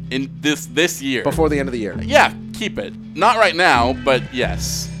 2018, In this year. before the end of the year. Yeah, keep it. Not right now, but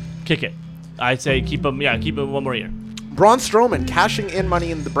yes. Kick it. I'd say keep him one more year. Braun Strowman cashing in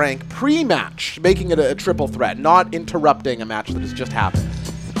Money in the Bank pre-match, making it a triple threat, not interrupting a match that has just happened.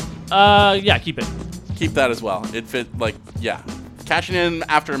 Yeah, keep it. Keep that as well. It fit, cashing in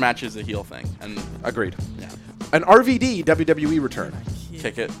after a match is a heel thing. And Agreed. yeah, An RVD WWE return.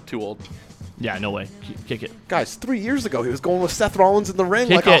 kick it. Too old. Yeah, no way. Kick it. Guys, 3 years ago, he was going with Seth Rollins in the ring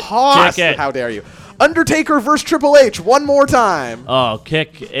Kick like a it. hoss. Kick it. How dare you? Undertaker versus Triple H one more time. Oh,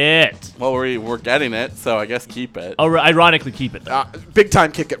 kick it. Well, we're getting it, so I guess keep it. Oh, ironically, keep it, though. Big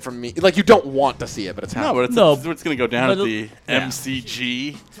time kick it from me. Like, you don't want to see it, but it's No, happening. but it's going to go down But at the yeah.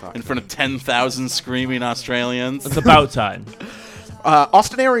 MCG in front of 10,000 screaming Australians. It's about time.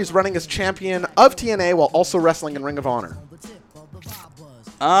 Austin Aries running as champion of TNA while also wrestling in Ring of Honor.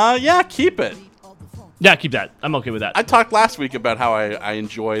 Yeah, keep it. Yeah, keep that. I'm okay with that. I talked last week about how I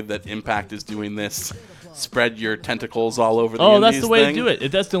enjoy that Impact is doing this spread your tentacles all over the Oh, Indies that's the way thing. to do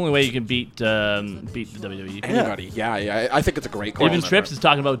it. That's the only way you can beat the WWE. Anybody. Yeah, I think it's a great call. Even Trips is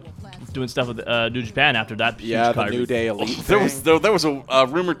talking about doing stuff with New Japan after that. Yeah, huge the card. New Day Elite There thing. was a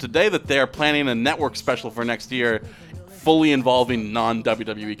rumor today that they are planning a network special for next year, fully involving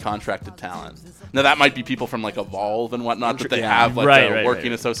non-WWE contracted talent. Now that might be people from like Evolve and whatnot that they have like a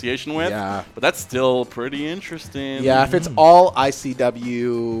working association with. Yeah. But that's still pretty interesting. Yeah, if it's all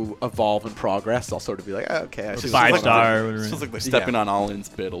ICW Evolve in progress, I'll sort of be like, okay. I see what's going on. 5-star. It feels like they're stepping on All-In's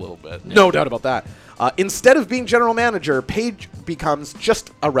bid a little bit. No doubt about that. Instead of being general manager, Paige becomes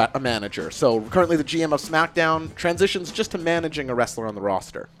just a manager. So currently the GM of SmackDown transitions just to managing a wrestler on the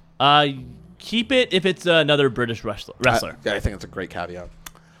roster. Keep it if it's another British wrestler. I think it's a great caveat.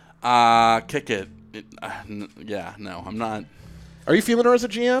 Kick it. Yeah, no, I'm not. Are you feeling her as a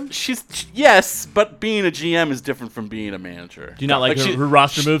GM? Yes, but being a GM is different from being a manager. Do you not like her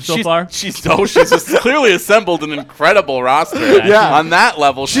roster moves so far? She's clearly assembled an incredible roster. Yeah. On that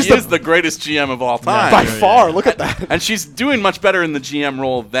level, she is the greatest GM of all time. By far, look at that. And she's doing much better in the GM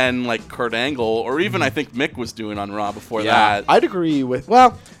role than like Kurt Angle, or even I think Mick was doing on Raw before that. I'd agree with.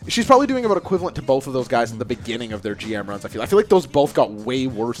 Well, she's probably doing about equivalent to both of those guys at the beginning of their GM runs. I feel like those both got way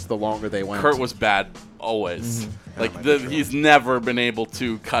worse the longer they went. Kurt was bad always. He's never been able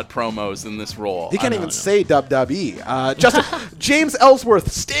to cut promos in this role. He can't even say WWE. Justin, James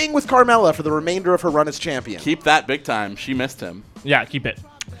Ellsworth staying with Carmella for the remainder of her run as champion. Keep that big time. She missed him. Yeah, keep it.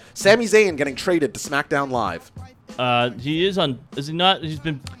 Sami Zayn getting traded to SmackDown Live. He is on. Is he not? He's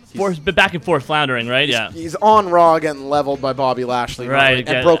been back and forth floundering, right? He's on Raw getting leveled by Bobby Lashley. Right.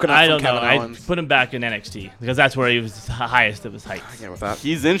 And broken up I from don't know. Kevin Owens. I'd put him back in NXT because that's where he was the highest of his height. Yeah, with that.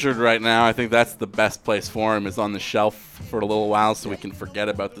 He's injured right now. I think that's the best place for him, is on the shelf for a little while so we can forget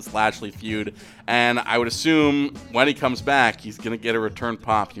about this Lashley feud. And I would assume when he comes back, he's going to get a return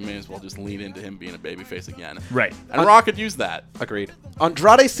pop. You may as well just lean into him being a babyface again. Right. And Raw could use that. Agreed.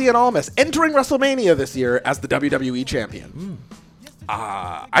 Andrade Cien Almas entering WrestleMania this year as the WWE champion.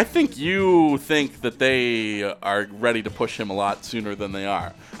 I think you think that they are ready to push him a lot sooner than they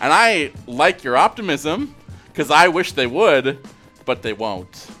are. And I like your optimism, because I wish they would, but they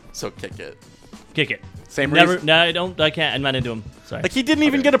won't. So kick it. Kick it. Same Never. reason? No, I don't. I can't. I'm not into him. Sorry. Like, he didn't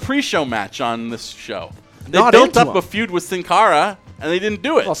even get a pre-show match on this show. They Not built into up him. a feud with Sin Cara, and they didn't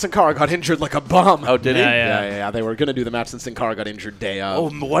do it. Well, Sin Cara got injured like a bum. Oh, did he? Yeah. They were going to do the match and Sin Cara got injured day of.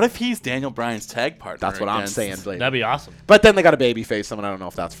 Oh, what if he's Daniel Bryan's tag partner? That's what I'm against- saying, Blade. That'd be awesome. But then they got a babyface someone. I don't know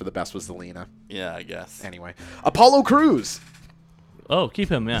if that's for the best, was Zelina. Yeah, I guess. Anyway. Apollo Crews. Oh, keep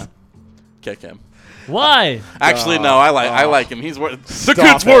him. Yeah. Kick him. Why? Actually, no, I like him. He's the Stop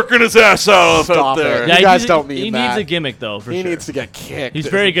kid's it. working his ass out Stop out there. it. You guys he don't mean He that. needs a gimmick though. For He sure. needs to get kicked. He's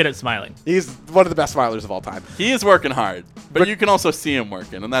very good at smiling. He's one of the best smilers of all time. He is working hard, but you can also see him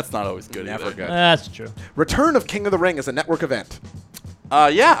working, and that's not always good Never either. good. That's true. Return of King of the Ring as a network event.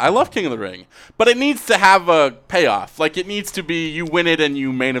 Yeah, I love King of the Ring, but it needs to have a payoff. Like, it needs to be you win it and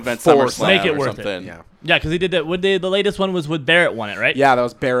you main event Force SummerSlam Make it or worth it. something. Yeah. Yeah, because he did that. The latest one was with Barrett won it, right? Yeah, that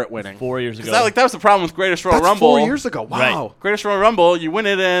was Barrett winning. 4 years ago. That was the problem with Greatest Royal That's Rumble. 4 years ago. Wow. Greatest Royal Rumble, you win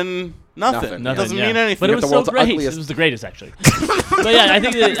it and nothing. Nothing, It doesn't yeah. mean anything. But it You was got the so world's great. ugliest- It was the greatest, actually. But yeah, I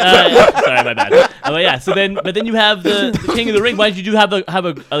think. Sorry, my bad. But yeah, but then you have the King of the Ring. Why didn't you have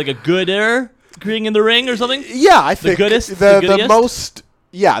a gooder King in the Ring or something? Yeah, I think goodest? the The goodiest? most.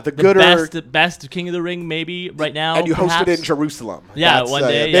 Yeah, the The gooder. best King of the Ring maybe right now. And you hosted perhaps? it in Jerusalem. Yeah, That's, one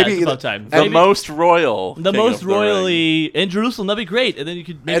day. Yeah, maybe it's about time. the Maybe- most royal. The King most of the Ring. royally in Jerusalem. That'd be great. And then you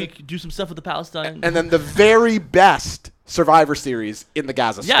could maybe And- do some stuff with the Palestine. And then the very best Survivor Series in the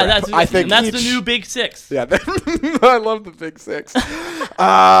Gaza Strip. yeah, that's I think that's each- the new Big Six. Yeah, I love the Big Six.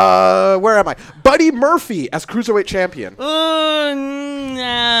 Where am I? Buddy Murphy as Cruiserweight Champion.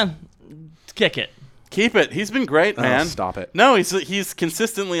 Nah, kick it. Keep it. He's been great, man. Stop it. No, he's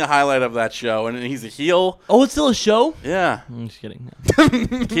consistently a highlight of that show, and he's a heel. Oh, it's still a show? Yeah, I'm just kidding.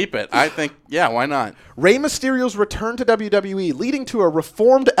 keep it. I think, yeah, why not? Rey Mysterio's return to WWE, leading to a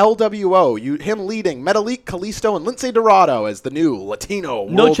reformed LWO. Him leading Metalik, Kalisto, and Lince Dorado as the new Latino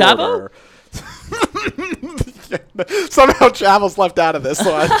No World Chavo? Order. Somehow Chavo's left out of this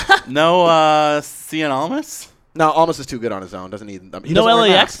one. No, Cien Almas? No, Almas is too good on his own. Doesn't need them. He No doesn't wear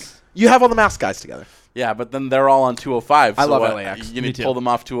LAX? masks. You have all the mask guys together. Yeah, but then they're all on 205. I so love what, LAX. You Me need to too. pull them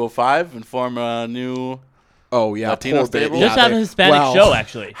off 205 and form a new... Oh yeah, Latino poor baby. stable? Just have a Hispanic show,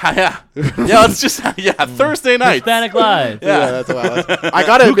 actually. yeah, let's just... Yeah, Thursday night. Hispanic Live. Yeah, that's well. I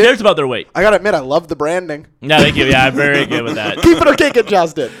gotta Who admit, cares about their weight? I gotta admit, I love the branding. No, thank you. Yeah, I'm very good with that. Keep it or kick it,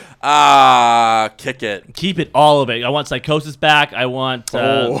 Justin. Kick it. Keep it, all of it. I want Psychosis back. I want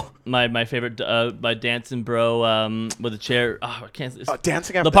my favorite, my dancing bro with a chair. Oh, I can't.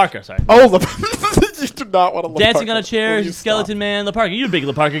 Dancing on La Parker, sorry. Oh, you do not want to Dancing on a chair, Skeleton Man, La Parker. You're a big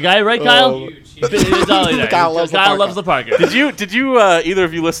La Parker guy, right, Kyle? Kyle loves La Parker. Did you either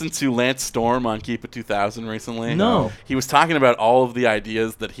of you listen to Lance Storm on Keep It 2000 recently? No. He was talking about all of the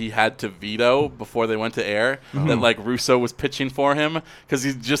ideas that he had to veto before they went to air that like Russo was pitching for him, because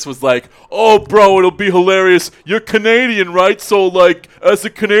he just was like, "Oh, bro, it'll be hilarious. You're Canadian, right? So like, as a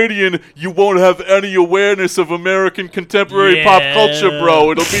Canadian, you won't have any awareness of American contemporary pop culture,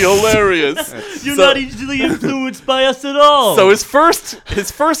 bro. It'll be hilarious. You're not easily influenced by us at all." So his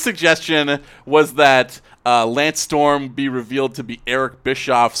first suggestion was that Lance Storm be revealed to be Eric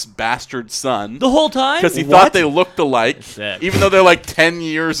Bischoff's bastard son. The whole time? Because he thought they looked alike, Sick. even though they're like 10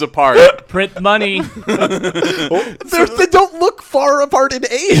 years apart. Print money. They don't look far apart in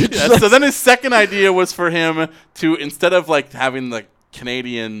age. Yeah, so then his second idea was for him to, instead of like having the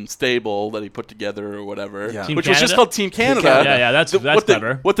Canadian stable that he put together or whatever, Team which was just Canada? called Team Canada. Yeah, that's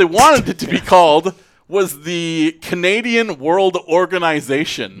clever. What they wanted it to be called was the Canadian World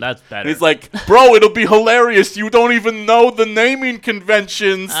Organization. That's better. And he's like, bro, it'll be hilarious. You don't even know the naming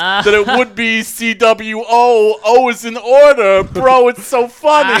conventions that it would be CWO. O is in order. Bro, it's so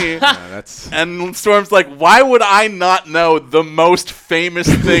funny. And Storm's like, why would I not know the most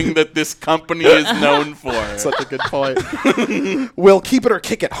famous thing that this company is known for? Such a good point. Will Keep It or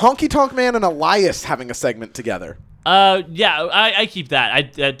Kick It. Honky Tonk Man and Elias having a segment together. Yeah, I keep that. I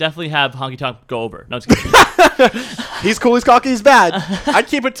definitely have Honky Tonk go over. No, just kidding. He's cool, he's cocky, he's bad. I'd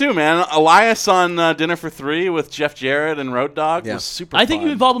keep it too, man. Elias on Dinner for Three with Jeff Jarrett and Road Dogg was super fun. I think you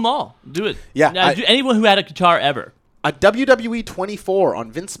involve them all. Do it. Yeah. Anyone who had a guitar ever. A WWE 24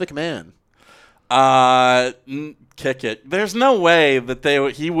 on Vince McMahon. Kick it. There's no way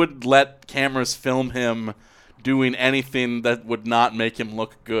that he would let cameras film him doing anything that would not make him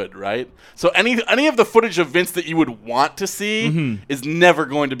look good, right? So any of the footage of Vince that you would want to see is never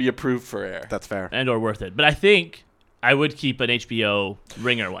going to be approved for air. That's fair. And or worth it. But I think I would keep an HBO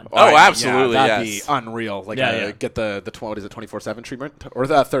Ringer one. Oh, absolutely, that'd yes. be unreal. Like, get the 24/7 treatment? Or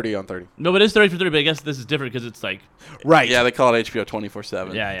the 30 on 30? No, but it's 30 for 30, but I guess this is different because it's like... Right. Yeah, they call it HBO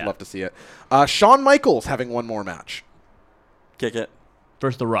 24/7. Yeah. Love to see it. Shawn Michaels having one more match. Kick it.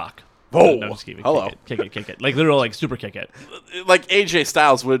 First The Rock. Oh, no, just kidding. hello. Kick it. Like, literal, like, super kick it. Like, AJ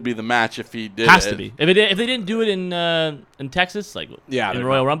Styles would be the match if he did Has to be. If they didn't do it in Texas, like, in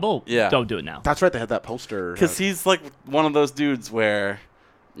Royal Rumble, don't do it now. That's right, they had that poster. Because he's, like, one of those dudes where,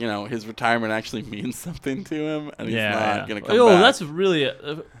 you know, his retirement actually means something to him, and he's not going to come back. That's really...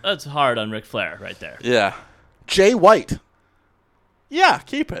 that's hard on Ric Flair right there. Yeah. Jay White. Yeah,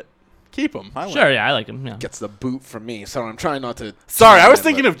 keep it. Keep him. I like him. Yeah. Gets the boot from me, so I'm trying not to... Sorry, I was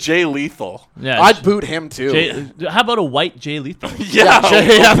thinking of Jay Lethal. Yeah, I'd boot him, too. How about a white Jay Lethal? You're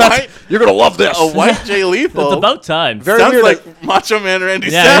going to love this. A white Jay Lethal. It's about time. Sounds weird like Macho Man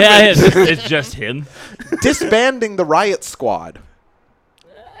Randy Savage. Yeah, it's just him. Disbanding the Riot Squad.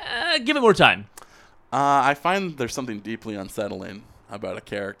 Give it more time. I find there's something deeply unsettling about a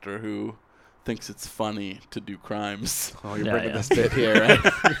character who thinks it's funny to do crimes. Oh, you're bringing this bit here, right?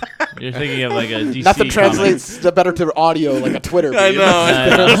 You're thinking of like a DC Nothing translates better to audio like a Twitter. I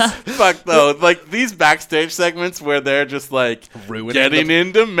know. Fuck though. Like these backstage segments where they're just like getting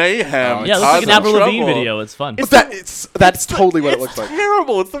into mayhem. Yeah, it looks like an Avril Lavigne video. It's fun. That's totally what it looks like. It's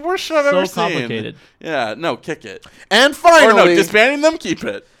terrible. It's the worst show I've ever seen. So complicated. Yeah, no, kick it. And finally... Or no, disbanding them, keep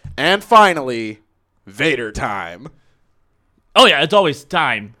it. And finally, Vader time. Oh yeah, it's always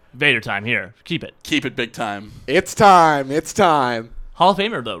time. Vader time here. Keep it. Keep it big time. It's time. It's time. Hall of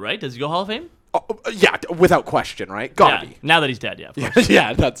Famer, though, right? Does he go Hall of Fame? Oh, yeah, without question, right? Gotta be. Now that he's dead, yeah. Of course.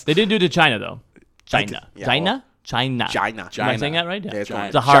 Yeah, that's... They didn't do it to China, though. China. China. Am I saying that right? Yeah.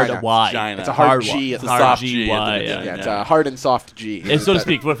 It's a hard Y. China. It's a hard G. It's a hard G. Yeah, it's a hard and soft G. And so to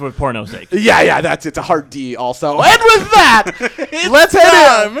speak, for porno's sake. Yeah, it's a hard D also. And with that, let's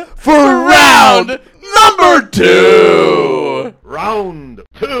head in for round number 2. Round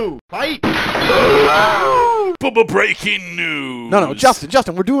 2, fight! Breaking news. No,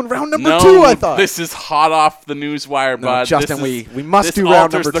 Justin, we're doing round number 2, I thought. This is hot off the news wire, bud. Justin, we must do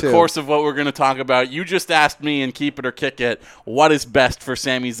round number 2. This alters the course of what we're going to talk about. You just asked me in Keep It or Kick It, what is best for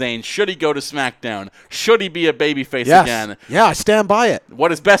Sami Zayn? Should he go to SmackDown? Should he be a babyface again? Yeah, I stand by it.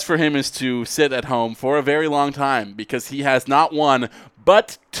 What is best for him is to sit at home for a very long time because he has not one,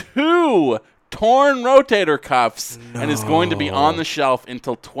 but 2 torn rotator cuffs and is going to be on the shelf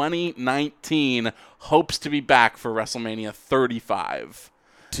until 2019. Hopes to be back for WrestleMania 35.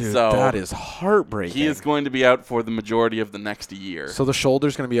 Dude, So that is heartbreaking. he is going to be out for the majority of the next year. So the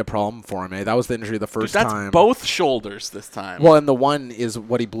shoulder's going to be a problem for him, eh? That was the injury the first Dude, that's time. both shoulders this time. Well, and the one is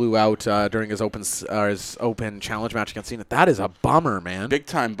what he blew out during his open challenge match against Cena. That is a bummer, man. Big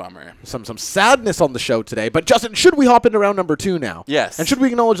time bummer. Some sadness on the show today. But Justin, should we hop into round number 2 now? Yes. And should we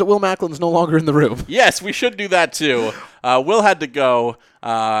acknowledge that Will Macklin's no longer in the room? Yes, we should do that too. Will had to go.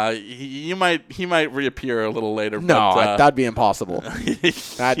 He might reappear a little later. No, but, that'd be impossible.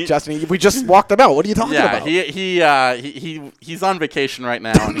 Justin, we just walked him out. What are you talking about? He's on vacation right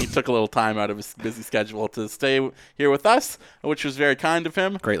now, and he took a little time out of his busy schedule to stay here with us, which was very kind of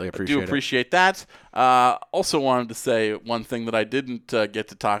him. Greatly appreciate I do appreciate that. Also wanted to say one thing that I didn't get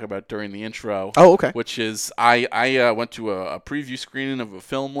to talk about during the intro. Oh, okay. Which is I went to a preview screening of a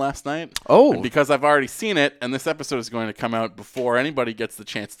film last night. Oh. And because I've already seen it, and this episode is going to come out before anybody gets the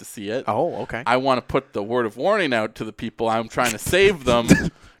chance to see it. Oh, okay. I want to put the word of warning out to the people. I'm trying to save them.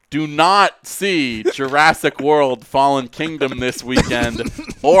 Do not see Jurassic World Fallen Kingdom this weekend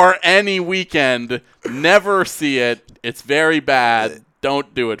or any weekend. Never see it. It's very bad.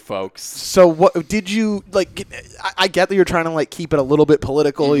 Don't do it, folks. So what did you like? I get that you're trying to like keep it a little bit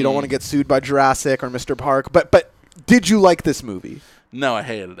political. Mm-hmm. You don't want to get sued by Jurassic or Mr. Park, but did you like this movie? No, I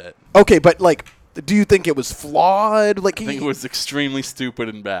hated it. Okay, but like, do you think it was flawed? Like, I think it was extremely stupid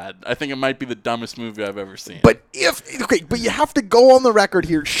and bad. I think it might be the dumbest movie I've ever seen. But but you have to go on the record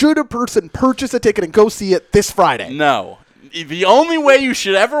here. Should a person purchase a ticket and go see it this Friday? No. The only way you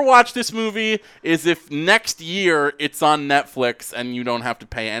should ever watch this movie is if next year it's on Netflix and you don't have to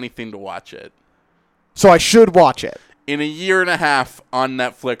pay anything to watch it. So I should watch it. In a year and a half on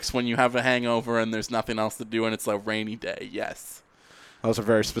Netflix when you have a hangover and there's nothing else to do and it's a rainy day, yes. Those are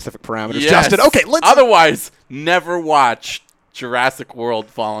very specific parameters, Yes. Justin. Okay, let's... Otherwise, never watch Jurassic World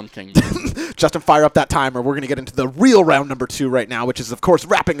Fallen Kingdom. Justin, fire up that timer. We're going to get into the real round number 2 right now, which is, of course,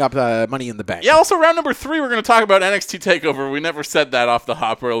 wrapping up Money in the Bank. Yeah, also round number 3, we're going to talk about NXT TakeOver. We never said that off the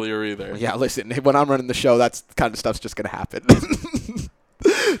hop earlier either. Yeah, listen, when I'm running the show, that kind of stuff's just going to happen.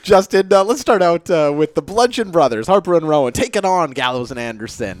 Justin, let's start out with the Bludgeon Brothers, Harper and Rowan, taking on Gallows and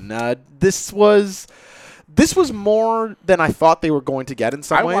Anderson. This was more than I thought they were going to get in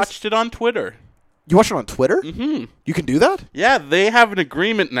some ways. I watched it on Twitter. You watched it on Twitter? Mm-hmm. You can do that? Yeah, they have an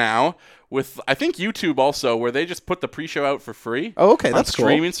agreement now with, I think, YouTube also, where they just put the pre-show out for free. Oh, okay, that's cool.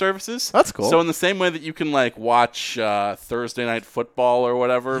 On streaming services. That's cool. So in the same way that you can, like, watch Thursday Night Football or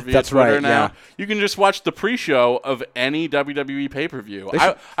whatever via that's Twitter right, now, yeah. You can just watch the pre-show of any WWE pay-per-view.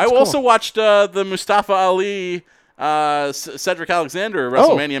 I cool. also watched the Mustafa Ali... Cedric Alexander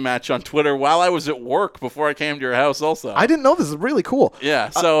WrestleMania match on Twitter while I was at work before I came to your house also. I didn't know this is really cool. Yeah,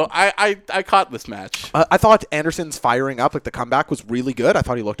 so I caught this match. I thought Anderson's firing up, like the comeback was really good. I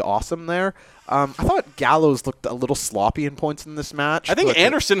thought he looked awesome there. I thought Gallows looked a little sloppy in points in this match. I think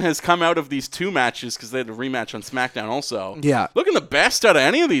Anderson has come out of these 2 matches because they had a rematch on SmackDown also. Yeah. Looking the best out of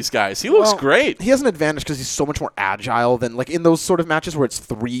any of these guys. He looks great. He has an advantage because he's so much more agile than, like, in those sort of matches where it's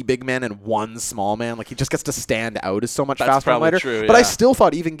 3 big men and 1 small man. Like, he just gets to stand out as so much faster and lighter. True, but yeah. I still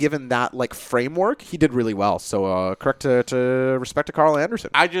thought, even given that, like, framework, he did really well. So, correct to respect to Carl Anderson.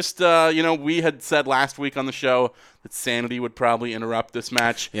 I just, we had said last week on the show that Sanity would probably interrupt this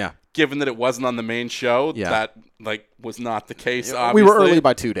match. Yeah. Given that it wasn't on the main show, that was not the case, obviously. We were early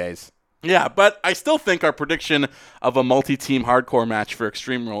by 2 days. Yeah, but I still think our prediction of a multi-team hardcore match for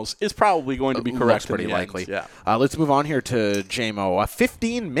Extreme Rules is probably going to be correct. Pretty likely. Yeah. Let's move on here to JMO. A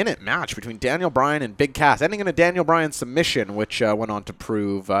 15-minute match between Daniel Bryan and Big Cass, ending in a Daniel Bryan submission, which went on to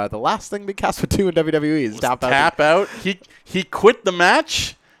prove the last thing Big Cass would do in WWE is tap out. He quit the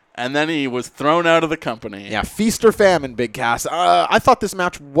match. And then he was thrown out of the company. Yeah, feast or famine, Big Cass. I thought this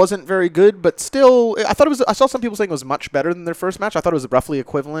match wasn't very good, but still, I saw some people saying it was much better than their first match. I thought it was roughly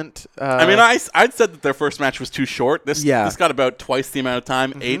equivalent. I'd said that their first match was too short. This got about twice the amount of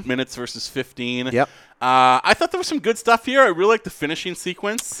time, 8 minutes versus 15. Yep. I thought there was some good stuff here. I really like the finishing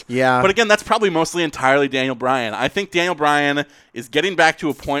sequence. Yeah. But again, that's probably mostly entirely Daniel Bryan. I think Daniel Bryan is getting back to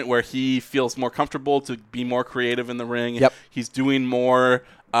a point where he feels more comfortable to be more creative in the ring. Yep. He's doing more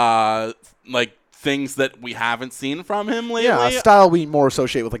things that we haven't seen from him lately. Yeah, a style we more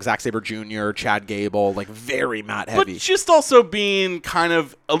associate with like Zack Sabre Jr., Chad Gable, like very mat heavy. But just also being kind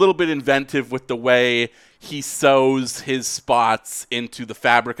of a little bit inventive with the way he sews his spots into the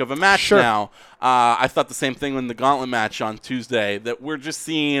fabric of a match now. I thought the same thing in the Gauntlet match on Tuesday, that we're just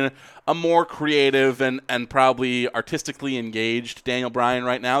seeing a more creative and probably artistically engaged Daniel Bryan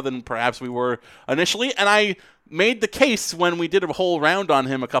right now than perhaps we were initially. And I made the case when we did a whole round on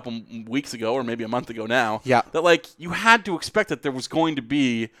him a couple weeks ago, or maybe a month ago now, that like you had to expect that there was going to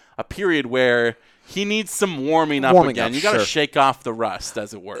be a period where he needs some warming up again. You got to shake off the rust,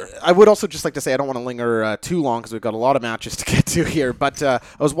 as it were. I would also just like to say I don't want to linger too long because we've got a lot of matches to get to here. But I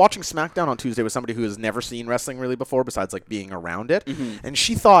was watching SmackDown on Tuesday with somebody who has never seen wrestling really before, besides like being around it, and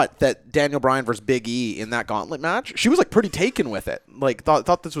she thought that Daniel Bryan versus Big E in that gauntlet match, she was like pretty taken with it. Like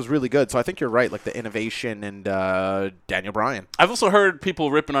thought this was really good. So I think you're right. Like the innovation and Daniel Bryan. I've also heard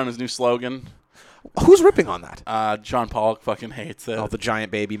people ripping on his new slogan. Who's ripping on that? John Pollock fucking hates it. Oh, the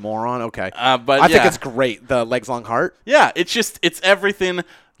giant baby moron. Okay, but I think it's great. The legs, long, heart. Yeah, it's everything.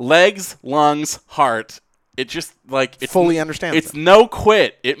 Legs, lungs, heart. It just fully understands. It's no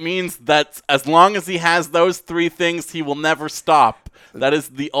quit. It means that as long as he has those three things, he will never stop. That is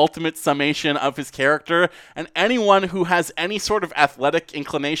the ultimate summation of his character. And anyone who has any sort of athletic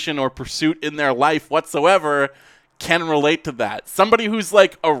inclination or pursuit in their life whatsoever can relate to that. Somebody who's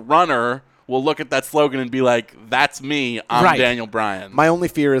like a runner will look at that slogan and be like, that's me, I'm Daniel Bryan. My only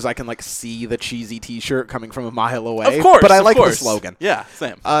fear is I can like see the cheesy t-shirt coming from a mile away. Of course, but I like the slogan. Yeah,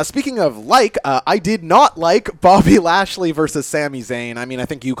 same. Speaking of I did not like Bobby Lashley versus Sami Zayn. I mean, I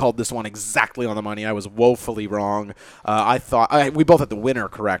think you called this one exactly on the money. I was woefully wrong. I thought we both had the winner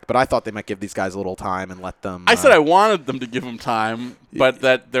correct, but I thought they might give these guys a little time and let them. I said I wanted them to give them time, but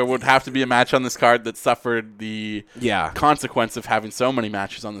that there would have to be a match on this card that suffered the consequence of having so many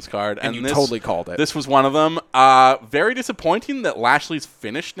matches on this card. And you totally called it. This was one of them. Very disappointing that Lashley's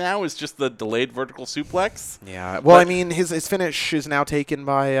finish now is just the delayed vertical suplex. Yeah. Well, I mean, his finish is now taken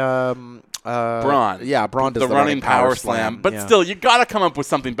by Braun. Yeah, Braun does the running power slam. But still, you got to come up with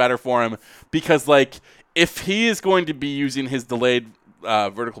something better for him because, like, if he is going to be using his delayed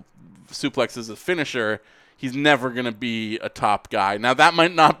vertical suplex as a finisher, he's never going to be a top guy. Now, that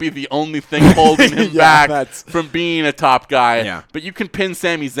might not be the only thing holding him back from being a top guy, but you can pin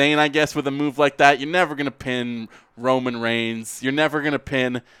Sami Zayn, I guess, with a move like that. You're never going to pin Roman Reigns. You're never going to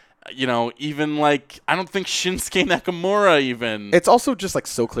pin, even like, I don't think Shinsuke Nakamura even. It's also just like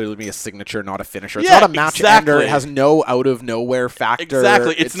so clearly to me a signature, not a finisher. It's not a match ender. It has no out-of-nowhere factor.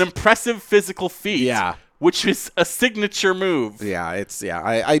 Exactly. It's an impressive physical feat. Yeah. Which is a signature move. Yeah,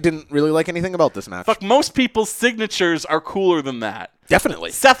 I didn't really like anything about this match. Fuck, most people's signatures are cooler than that. Definitely.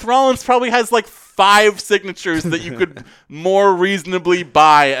 Seth Rollins probably has like 5 signatures that you could more reasonably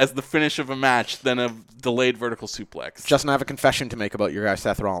buy as the finish of a match than a delayed vertical suplex. Justin, I have a confession to make about your guy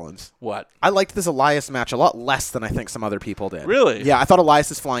Seth Rollins. What? I liked this Elias match a lot less than I think some other people did. Really? Yeah, I thought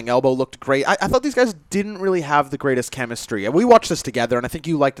Elias's flying elbow looked great. I thought these guys didn't really have the greatest chemistry. We watched this together, and I think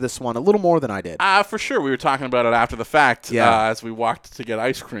you liked this one a little more than I did. For sure. We were talking about it after the fact as we walked to get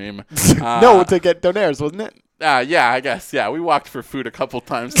ice cream. No, to get donaires, wasn't it? Yeah, I guess. Yeah, we walked for food a couple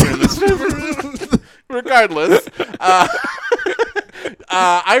times during this. Regardless,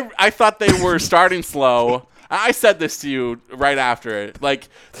 I thought they were starting slow. I said this to you right after it. Like,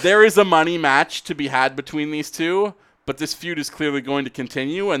 there is a money match to be had between these two, but this feud is clearly going to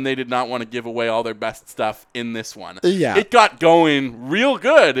continue, and they did not want to give away all their best stuff in this one. Yeah. It got going real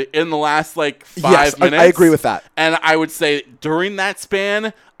good in the last, 5 minutes. I agree with that. And I would say during that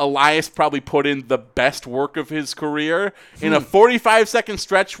span, Elias probably put in the best work of his career in a 45-second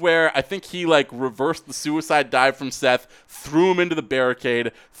stretch where I think he reversed the suicide dive from Seth, threw him into the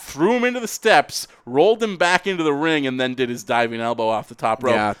barricade, threw him into the steps, rolled him back into the ring, and then did his diving elbow off the top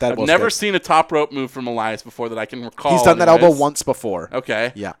rope. Yeah, I've never seen a top rope move from Elias before that I can recall. He's done that elbow once before.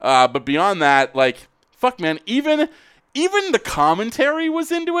 Okay. Yeah. But beyond that, fuck, man, even the commentary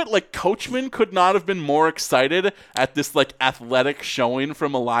was into it. Coachman could not have been more excited at this, athletic showing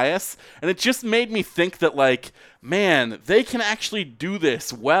from Elias. And it just made me think that, man, they can actually do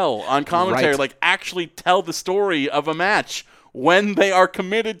this well on commentary. Right. Actually tell the story of a match when they are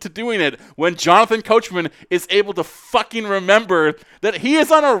committed to doing it. When Jonathan Coachman is able to fucking remember that he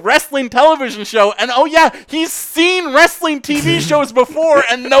is on a wrestling television show, and oh yeah, he's seen wrestling TV shows before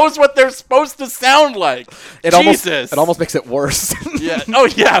and knows what they're supposed to sound like. Jesus. It almost makes it worse. Yeah. Oh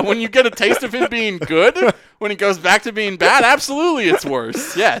yeah, when you get a taste of him being good, when he goes back to being bad, absolutely it's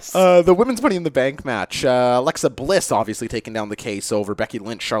worse. Yes. The women's Money in the Bank match. Alexa Bliss obviously taking down the case over Becky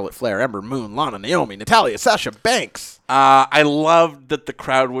Lynch, Charlotte Flair, Ember Moon, Lana, Naomi, Natalya, Sasha Banks. I loved that the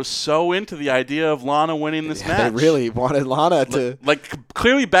crowd was so into the idea of Lana winning this match. They really wanted Lana to...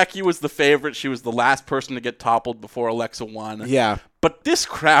 Clearly Becky was the favorite. She was the last person to get toppled before Alexa won. Yeah. But this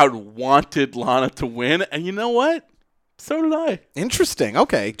crowd wanted Lana to win, and you know what? So did I. Interesting.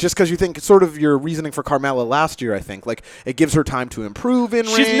 Okay. Just because you think sort of your reasoning for Carmella last year, I think. It gives her time to improve in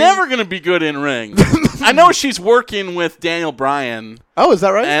ring. She's never going to be good in ring. I know she's working with Daniel Bryan. Oh, is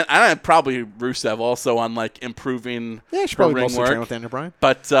that right? And probably Rusev also on, improving she her probably ring mostly work. trained with Daniel Bryan.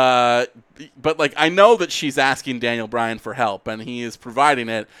 But I know that she's asking Daniel Bryan for help, and he is providing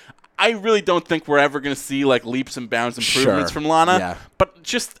it. I really don't think we're ever going to see like leaps and bounds improvements from Lana. Yeah. But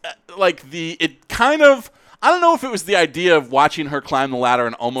just it kind of, I don't know if it was the idea of watching her climb the ladder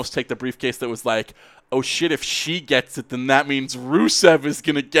and almost take the briefcase that was like, oh shit, if she gets it, then that means Rusev is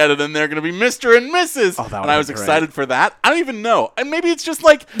going to get it and they're going to be Mr. and Mrs. Oh, and I was excited for that. I don't even know. And maybe it's just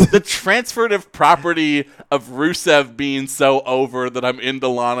like the transfertive property of Rusev being so over that I'm into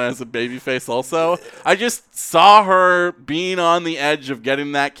Lana as a babyface also. I just saw her being on the edge of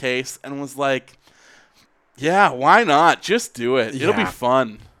getting that case and was like, yeah, why not? Just do it. It'll be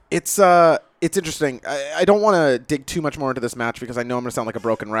fun. It's interesting. I don't want to dig too much more into this match because I know I'm going to sound like a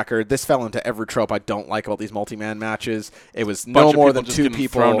broken record. This fell into every trope I don't like about these multi-man matches. It was no more than two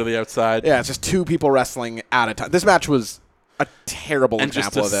people thrown to the outside. Yeah, it's just two people wrestling at a time. This match was a terrible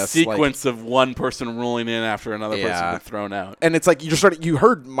example of this. And just a sequence of one person rolling in after another person being thrown out. And it's like you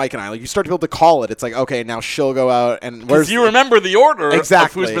heard Mike and I, like you start to be able to call it. It's like, okay, now she'll go out and because you remember the order of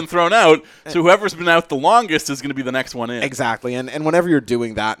exactly who's been thrown out. So whoever's been out the longest is going to be the next one in. Exactly. And whenever you're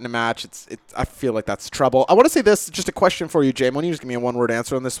doing that in a match, I feel like that's trouble. I want to say this, just a question for you, Jay. Why don't you just give me a one-word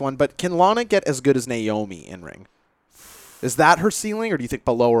answer on this one? But can Lana get as good as Naomi in ring? Is that her ceiling, or do you think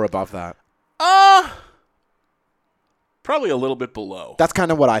below or above that? Probably a little bit below. That's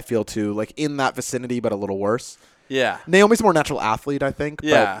kind of what I feel too, like in that vicinity, but a little worse. Yeah. Naomi's a more natural athlete, I think.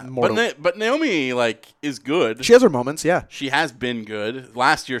 Yeah. But Naomi, is good. She has her moments, yeah. She has been good.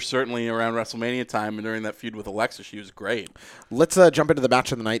 Last year, certainly around WrestleMania time and during that feud with Alexa, she was great. Let's jump into the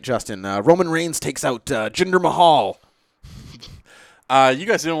match of the night, Justin. Roman Reigns takes out Jinder Mahal. You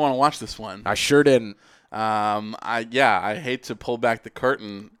guys didn't want to watch this one. I sure didn't. I hate to pull back the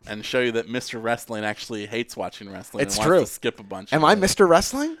curtain and show you that Mr. Wrestling actually hates watching wrestling. It's and true. Wants to skip a bunch. Am I Mr.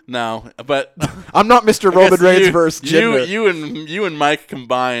 Wrestling? No, but I'm not Mr. Roman Reigns versus Jinder. You and Mike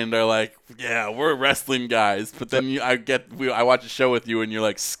combined are like, yeah, we're wrestling guys. But then I watch a show with you and you're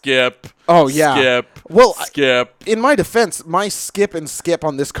like, skip. Oh yeah. Skip. Well, skip. In my defense, my skip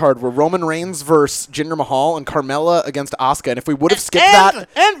on this card were Roman Reigns versus Jinder Mahal and Carmella against Asuka. And if we would have skipped that,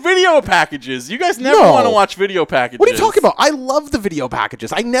 and video packages, you guys never want to watch video packages. What are you talking about? I love the video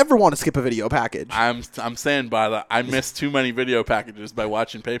packages. I never want to skip a video package. I'm saying I missed too many video packages by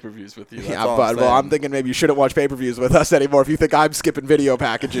watching pay-per-views with you. That's I'm thinking maybe you shouldn't watch pay-per-views with us anymore. If you think I'm skipping video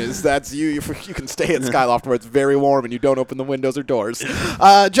packages, that's you. You can stay at Skyloft where it's very warm and you don't open the windows or doors.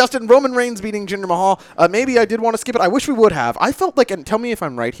 Justin, Roman Reigns beating Jinder Mahal. Maybe I did want to skip it. I wish we would have. I felt like, and tell me if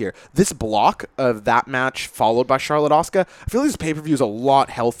I'm right here, this block of that match followed by Charlotte Asuka, I feel like this pay-per-view is a lot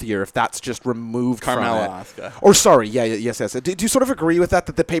healthier if that's just removed Carmella from it. Asuka. Or sorry, yes. Do you sort of agree with that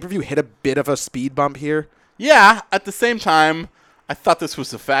the pay-per-view hit a bit of a speed bump here? Yeah. At the same time, I thought this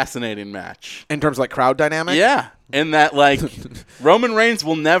was a fascinating match. In terms of crowd dynamic? Yeah. In that Roman Reigns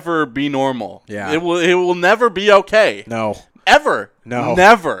will never be normal. Yeah. It will never be okay. No. Ever. No.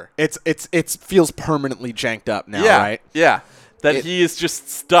 Never. It feels permanently janked up now, right? Yeah. He is just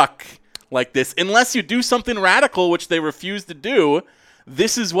stuck like this. Unless you do something radical, which they refuse to do,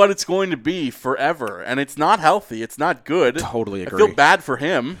 this is what it's going to be forever. And it's not healthy. It's not good. Totally agree. I feel bad for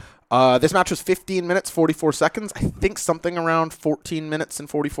him. This match was 15 minutes, 44 seconds. I think something around 14 minutes and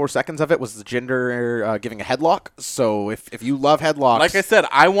 44 seconds of it was Jinder giving a headlock. So if you love headlocks... Like I said,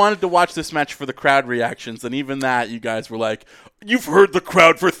 I wanted to watch this match for the crowd reactions, and even that, you guys were like, you've heard the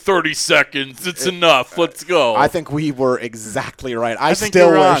crowd for 30 seconds. It's enough. Let's go. I think we were exactly right.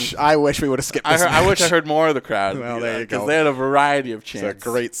 I wish we would have skipped this match. I wish I heard more of the crowd. Well, there you go. Because they had a variety of chants. It's a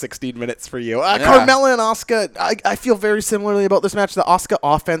great 16 minutes for you. Carmella and Asuka, I feel very similarly about this match. The Asuka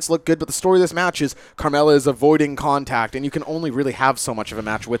offense looked good, but the story of this match is Carmella is avoiding contact, and you can only really have so much of a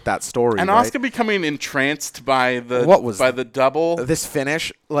match with that story. And right? Asuka becoming entranced by the double. This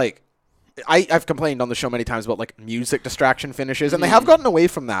finish, I've complained on the show many times about music distraction finishes, and they have gotten away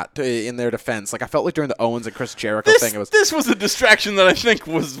from that in their defense. I felt like during the Owens and Chris Jericho thing, this was a distraction that I think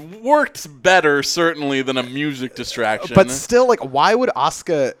worked better certainly than a music distraction. But still, why would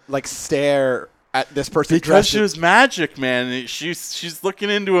Asuka stare at this person? Because she was magic, man. She's looking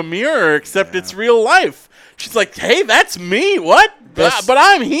into a mirror, except it's real life. She's like, hey, that's me. What? But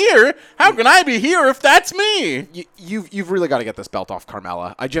I'm here. How can I be here if that's me? You've really got to get this belt off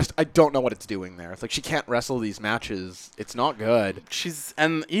Carmella. I don't know what it's doing there. It's she can't wrestle these matches. It's not good.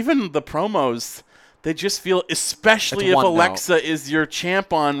 And even the promos, they just feel, especially if Alexa is your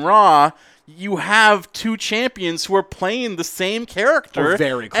champ on Raw, you have two champions who are playing the same character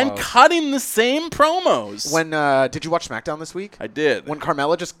very close. And cutting the same promos. When did you watch SmackDown this week? I did. When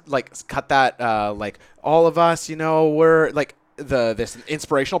Carmella just cut that all of us, we're this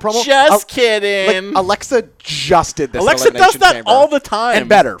inspirational promo. Just kidding. Like, Alexa just did this. Alexa does that all the time. And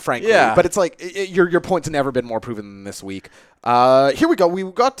better, frankly. Yeah. But it's like, your point's never been more proven than this week. Here we go. We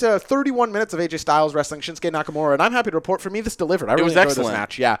got 31 minutes of AJ Styles wrestling Shinsuke Nakamura, and I'm happy to report, for me, this delivered. I really enjoyed this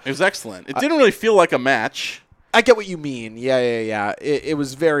match. Yeah. It was excellent. It didn't really feel like a match. I get what you mean. Yeah. It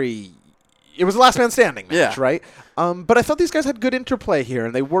was very... It was a last man standing match, right? But I thought these guys had good interplay here,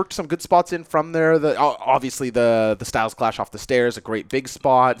 and they worked some good spots in from there. Obviously, the Styles Clash off the stairs, a great big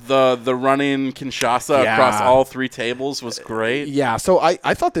spot. The running Kinshasa across all 3 tables was great. Yeah, so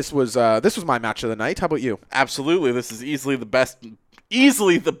I thought this was my match of the night. How about you? Absolutely, this is easily the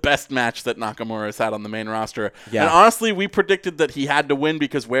best match that Nakamura has had on the main roster. Yeah. And honestly, we predicted that he had to win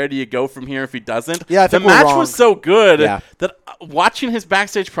because where do you go from here if he doesn't? Yeah, I think the match wrong. was so good that watching his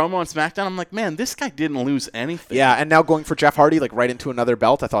backstage promo on SmackDown, I'm like, man, this guy didn't lose anything. Yeah, and now going for Jeff Hardy, like right into another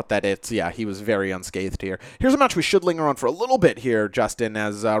belt, I thought that he was very unscathed here. Here's a match we should linger on for a little bit here, Justin,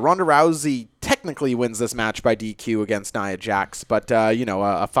 as Ronda Rousey technically wins this match by DQ against Nia Jax, but,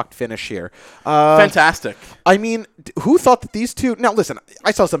 a fucked finish here. Fantastic. I mean, who thought that these two... Now, listen,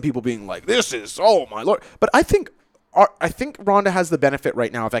 I saw some people being like, this is, oh my lord. But I think Ronda has the benefit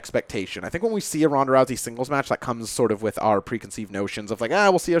right now of expectation. I think when we see a Ronda Rousey singles match, that comes sort of with our preconceived notions of like,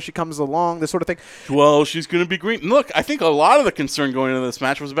 we'll see how she comes along, this sort of thing. Well, she's going to be green. Look, I think a lot of the concern going into this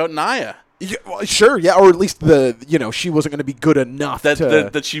match was about Nia. Yeah, well, sure, yeah, or at least she wasn't going to be good enough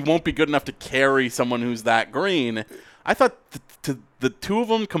that she won't be good enough to carry someone who's that green. I thought the two of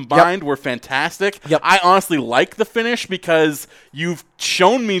them combined were fantastic. Yep. I honestly like the finish because you've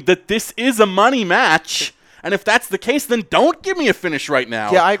shown me that this is a money match. And if that's the case, then don't give me a finish right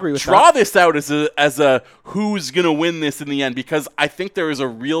now. Yeah, I agree with that. Draw this out as a who's going to win this in the end, because I think there is a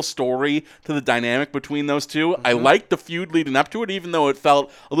real story to the dynamic between those two. I liked the feud leading up to it, even though it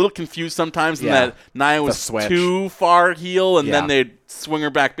felt a little confused sometimes in that Nia was too far heel, and then they'd swing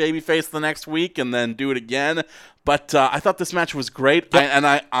her back babyface the next week and then do it again. But I thought this match was great,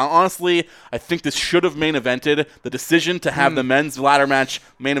 I honestly, I think this should have main evented. The decision to have the men's ladder match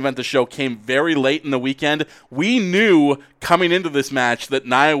main event the show came very late in the weekend. We knew coming into this match that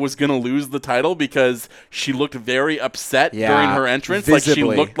Nia was going to lose the title because she looked very upset during her entrance. Visibly.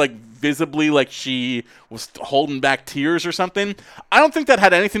 Like she looked like visibly like she was holding back tears or something. I don't think that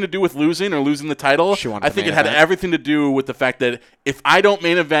had anything to do with losing the title. I think it had everything to do with the fact that if I don't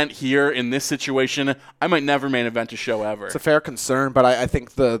main event here in this situation, I might never main event a show ever. It's a fair concern, but I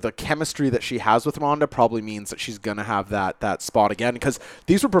think the chemistry that she has with Ronda probably means that she's going to have that spot again, because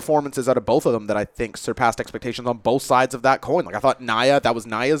these were performances out of both of them that I think surpassed expectations on both sides of that coin. Like, I thought that was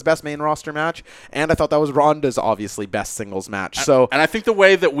Nia's best main roster match, and I thought that was Ronda's obviously best singles match. And I think the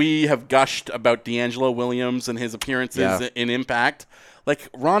way that we have gushed about D'Angelo Williams and his appearances in Impact, like,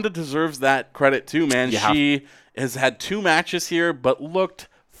 Ronda deserves that credit too, man. She has had 2 matches here, but looked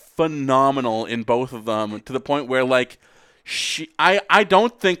phenomenal in both of them, to the point where, like, I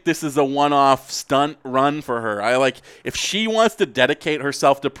don't think this is a one-off stunt run for her. If she wants to dedicate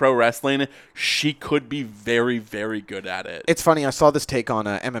herself to pro wrestling, she could be very, very good at it. It's funny, I saw this take on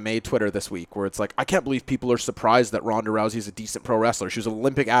MMA Twitter this week where it's like, I can't believe people are surprised that Ronda Rousey is a decent pro wrestler. She was an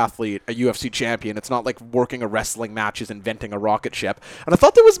Olympic athlete, a UFC champion. It's not like working a wrestling match is inventing a rocket ship. And I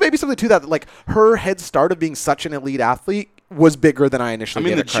thought there was maybe something to that, like her head start of being such an elite athlete was bigger than I initially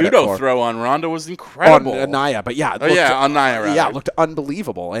gave it credit for. The judo throw on Ronda was incredible. On Nia, but on Nia, rather. Yeah, it looked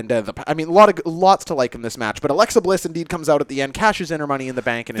unbelievable. And lots to like in this match. But Alexa Bliss indeed comes out at the end, cashes in her Money in the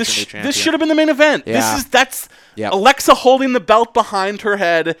Bank, and is a new champion. This should have been the main event. Yeah. Alexa holding the belt behind her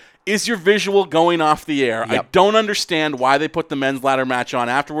head is your visual going off the air. Yep. I don't understand why they put the men's ladder match on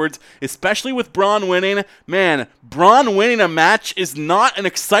afterwards, especially with Braun winning. Man, Braun winning a match is not an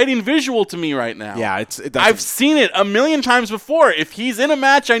exciting visual to me right now. Yeah, I've seen it a million times before. If he's in a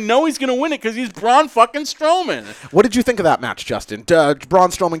match, I know he's going to win it because he's Braun fucking Strowman. What did you think of that match, Justin?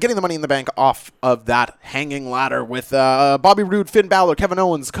 Braun Strowman getting the Money in the Bank off of that hanging ladder with Bobby Roode, Finn Balor, Kevin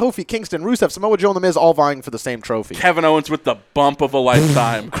Owens, Kofi Kingston, Rusev, Samoa Joe, and The Miz all vying for the same trophy. Kevin Owens with the bump of a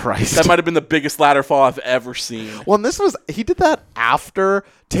lifetime. Christ. That might have been the biggest ladder fall I've ever seen. Well, and he did that after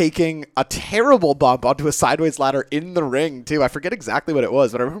taking a terrible bump onto a sideways ladder in the ring, too. I forget exactly what it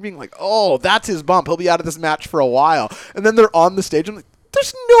was, but I remember being like, oh, that's his bump. He'll be out of this match for a while. And then they're on the stage, and I'm like,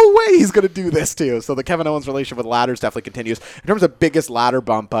 there's no way he's going to do this to you. So the Kevin Owens relationship with ladders definitely continues. In terms of biggest ladder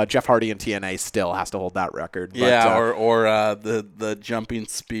bump, Jeff Hardy and TNA still has to hold that record. Yeah, or the jumping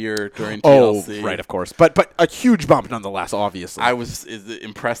spear during TLC. Oh, right, of course. But a huge bump nonetheless, obviously. It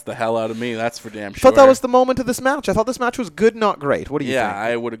impressed the hell out of me. That's for damn sure. I thought that was the moment of this match. I thought this match was good, not great. What do you think? Yeah,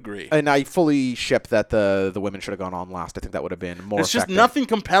 I would agree. And I fully ship that the women should have gone on last. I think that would have been more There's effective. just nothing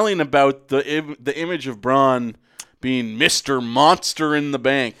compelling about the image of Braun being Mr. Monster in the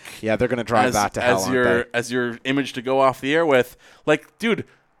Bank. Yeah, they're going to drive that to hell, as your image to go off the air with. Like, dude,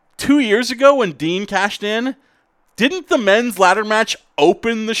 2 years ago when Dean cashed in, didn't the men's ladder match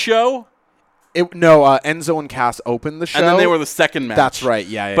open the show? Enzo and Cass opened the show. And then they were the second match. That's right,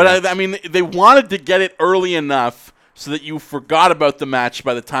 yeah. But, I mean, they wanted to get it early enough so that you forgot about the match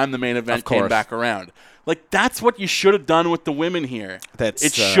by the time the main event came back around. Like, that's what you should have done with the women here.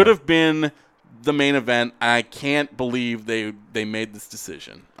 It should have been the main event. I can't believe they made this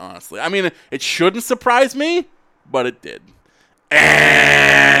decision, honestly. I mean, it shouldn't surprise me, but it did.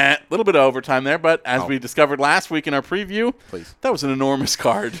 A little bit of overtime there, but as we discovered last week in our preview, that was an enormous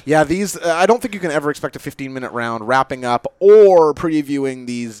card. Yeah, these I don't think you can ever expect a 15-minute round wrapping up or previewing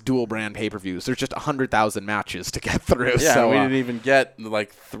these dual-brand pay-per-views. There's just 100,000 matches to get through. Yeah, so, we didn't even get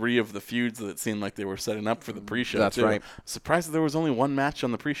like 3 of the feuds that seemed like they were setting up for the pre-show. That's right. Surprised that there was only one match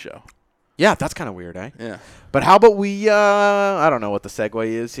on the pre-show. Yeah, that's kind of weird, eh? Yeah. But how about we, I don't know what the segue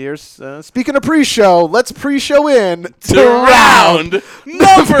is here. Speaking of pre-show, let's pre-show in to round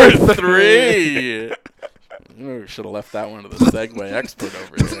number 3. We should have left that one to the segue expert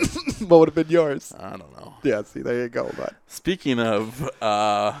over here. What would have been yours? I don't know. Yeah, see, there you go. But speaking of,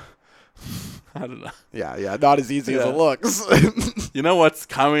 I don't know. Yeah, not as easy as it looks. You know what's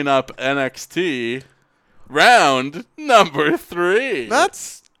coming up NXT? Round number 3.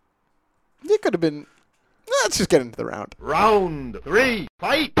 It could have been. Let's just get into the round. Round 3,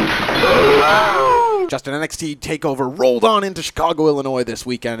 fight! Just an NXT takeover rolled on into Chicago, Illinois this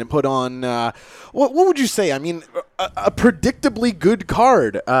weekend and put on, what would you say? I mean, a predictably good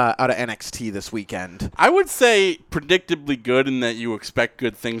card out of NXT this weekend. I would say predictably good in that you expect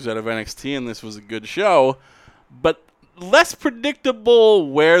good things out of NXT, and this was a good show, but less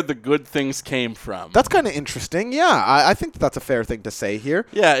predictable where the good things came from. That's kind of interesting. Yeah, I think that's a fair thing to say here.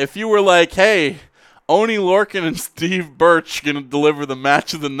 Yeah, if you were like, hey, Oney Lorcan and Steve Birch going to deliver the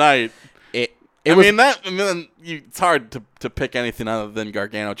match of the night. It's hard to pick anything other than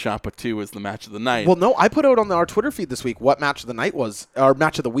Gargano Ciampa 2 as the match of the night. Well, no, I put out on our Twitter feed this week what match of the night was, or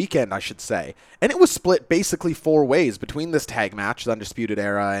match of the weekend, I should say. And it was split basically 4 ways between this tag match, the Undisputed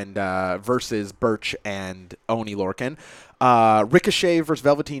Era, and versus Birch and Oney Lorcan, Ricochet versus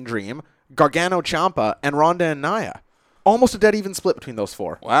Velveteen Dream, Gargano Ciampa, and Ronda and Nia. Almost a dead even split between those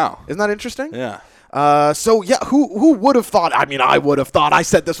 4. Wow. Isn't that interesting? Yeah. Who would have thought? I mean, I would have thought. I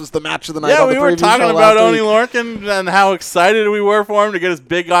said this was the match of the night. Yeah, on the we were talking show about last Oney week. Lorcan and how excited we were for him to get his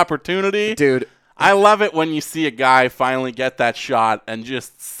big opportunity. Dude. I love it when you see a guy finally get that shot and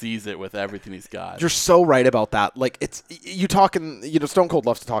just seize it with everything he's got. You're so right about that. Like, it's you talking, Stone Cold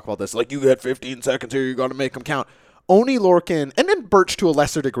loves to talk about this. Like, you got 15 seconds here, you got to make them count. Oney Lorcan, and then Birch to a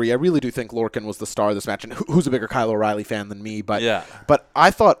lesser degree. I really do think Lorcan was the star of this match, and who's a bigger Kyle O'Reilly fan than me? But yeah. But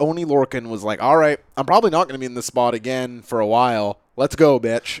I thought Oney Lorcan was like, all right, I'm probably not going to be in this spot again for a while. Let's go,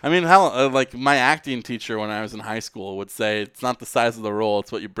 bitch. I mean, hell, like my acting teacher when I was in high school would say, it's not the size of the role,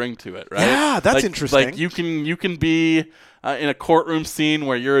 it's what you bring to it, right? Yeah, that's interesting. Like you can be in a courtroom scene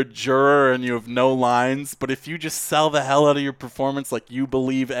where you're a juror and you have no lines, but if you just sell the hell out of your performance, like you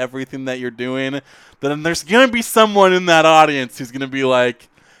believe everything that you're doing, then there's going to be someone in that audience who's going to be like,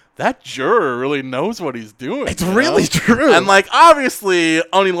 that juror really knows what he's doing. It's really true. And like, obviously,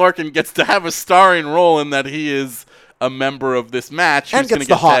 Oney Lorcan gets to have a starring role in that he is a member of this match. And who's gets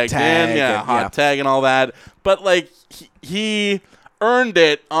gonna the hot tagged tag. in. Hot tag and all that. But like, he earned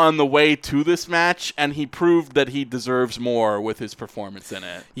it on the way to this match, and he proved that he deserves more with his performance in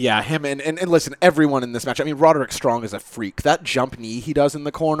it. Yeah, him and listen, everyone in this match. I mean, Roderick Strong is a freak. That jump knee he does in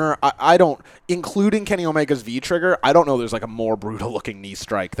the corner, I don't, including Kenny Omega's V-trigger, I don't know there's like a more brutal-looking knee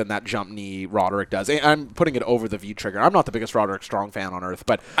strike than that jump knee Roderick does. I'm putting it over the V-trigger. I'm not the biggest Roderick Strong fan on earth,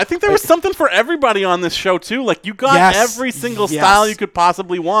 but I think there was something for everybody on this show, too. Like, you got every single style you could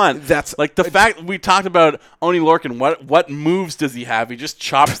possibly want. That's like the fact we talked about Oney Lorcan. What moves does he have? He just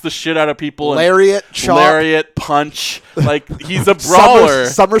chops the shit out of people. Lariat, chop. Lariat, punch. Like, he's a brawler.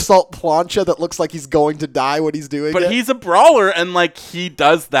 Somersault plancha that looks like he's going to die when he's doing it. But he's a brawler, and, like, he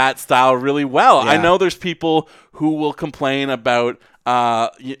does that style really well. Yeah. I know there's people who will complain about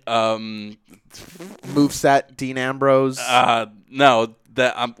moveset, Dean Ambrose. No.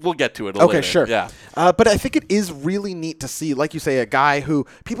 We'll get to it later. Okay, sure. Yeah. But I think it is really neat to see, like you say, a guy who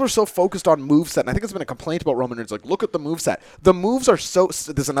people are so focused on moveset, and I think it's been a complaint about Roman Reigns. Like, look at the moveset. The moves are so.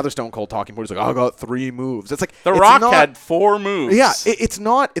 There's another Stone Cold talking point. He's like, I got 3 moves. It's like The Rock had 4 moves. Yeah, it's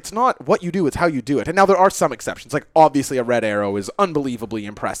not what you do. It's how you do it. And now there are some exceptions. Like, obviously, a Red Arrow is unbelievably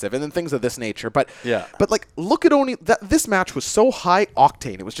impressive, and then things of this nature. But like, look at this match was so high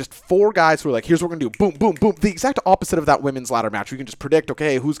octane. It was just 4 guys who were like, here's what we're gonna do. Boom, boom, boom. The exact opposite of that women's ladder match. You can just predict predict,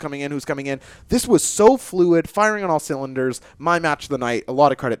 okay, who's coming in. This was so fluid, firing on all cylinders. My match of the night. A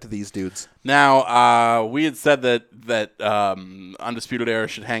lot of credit to these dudes. Now, we had said that Undisputed Era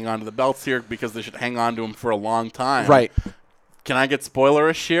should hang on to the belts here because they should hang on to them for a long time. Right. Can I get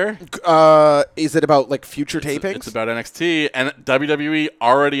spoilerish here? Is it about like future tapings? It's about NXT, and WWE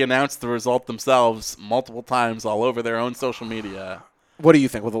already announced the result themselves multiple times all over their own social media. What do you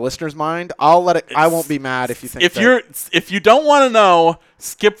think? Will the listeners mind? I'll let it. I won't be mad if you think. If you don't want to know,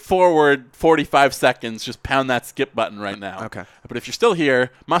 skip forward 45 seconds. Just pound that skip button right now. Okay. But if you're still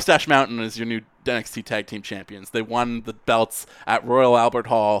here, Mustache Mountain is your new NXT Tag Team Champions. They won the belts at Royal Albert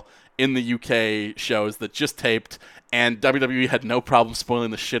Hall in the UK shows that just taped. And WWE had no problem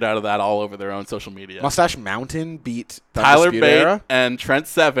spoiling the shit out of that all over their own social media. Mustache Mountain beat the Tyler Undisputed Bate Era? and Trent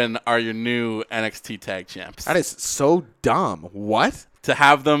Seven are your new NXT Tag Champs. That is so dumb. What? To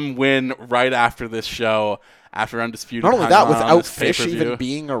have them win right after this show, after Undisputed. Not only hung that, on without this Fish pay-per-view. even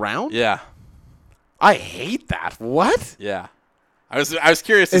being around? Yeah, I hate that. What? yeah. I was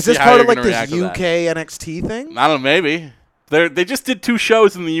curious to Is see this how part you're of like going to this react to UK that. NXT thing? I don't know, maybe. They just did 2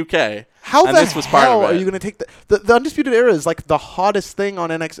 shows in the UK. How and the this was part hell of it. are you going to take the Undisputed Era is like the hottest thing on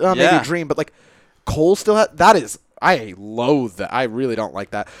NXT? Yeah. Maybe Dream, but like Cole still has that is. I loathe that. I really don't like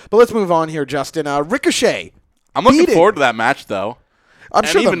that. But let's move on here, Justin. Ricochet. I'm looking beating- forward to that match, though. I'm And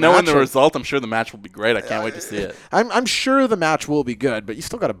sure even the knowing match the result, I'm sure the match will be great. I can't wait to see it. I'm sure the match will be good, but you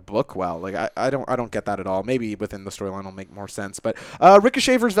still got to book well. Like I don't get that at all. Maybe within the storyline will make more sense. But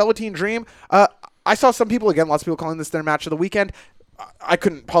Ricochet versus Velveteen Dream. I saw some people, again, lots of people calling this their match of the weekend. I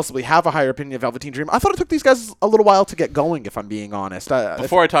couldn't possibly have a higher opinion of Velveteen Dream. I thought it took these guys a little while to get going, if I'm being honest.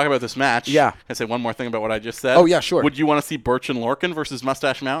 Before I talk about this match, Yeah. can I say one more thing about what I just said? Oh, yeah, sure. Would you want to see Birch and Lorcan versus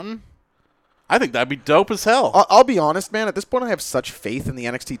Mustache Mountain? I think that'd be dope as hell. I'll be honest, man. At this point, I have such faith in the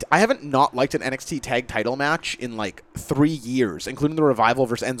NXT. I haven't not liked an NXT tag title match in like 3 years, including the Revival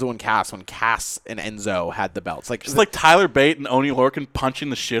versus Enzo and Cass when Cass and Enzo had the belts. Like Just like Tyler Bate and Oni Lorcan punching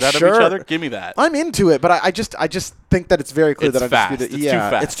the shit out of Sure. each other. Give me that. I'm into it, but I just think that it's very clear It's that fast. Undisputed. It's too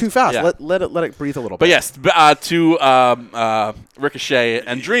fast. It's too fast. Yeah. Let it breathe a little bit. But yes, to Ricochet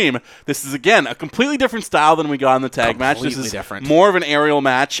and Dream, this is, again, a completely different style than we got in the tag match. This Completely is different. more of an aerial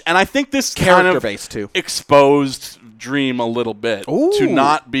match, and I think this kind of Character-based, too. exposed Dream a little bit Ooh. to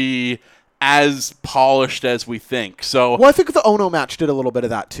not be as polished as we think. So, Well, I think the Ono match did a little bit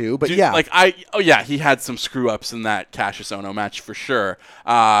of that too. But yeah, he had some screw ups in that Cassius Ono match for sure.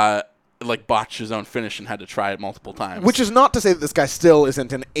 Like botched his own finish and had to try it multiple times. which is not to say that this guy still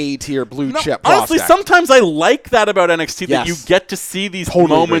isn't an A-tier blue chip honestly, prospect. sometimes I like that about NXT, that you Yes. get to see these Totally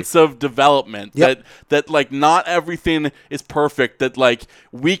moments of development. Yep. That like not everything is perfect. That like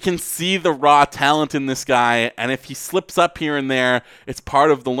we can see the raw talent in this guy, and if he slips up here and there, it's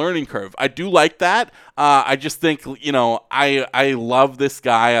part of the learning curve. I do like that. I just think, I love this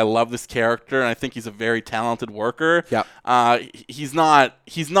guy. I love this character, and I think he's a very talented worker. Yep. He's not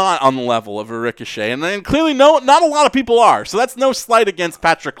on the level of a Ricochet, and then clearly not a lot of people are. So that's no slight against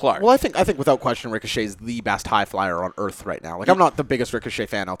Patrick Clark. Well, I think without question, Ricochet is the best high flyer on earth right now. Like, I'm not the biggest Ricochet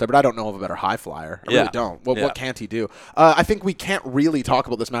fan out there, but I don't know of a better high flyer. I really don't. What can't he do? I think we can't really talk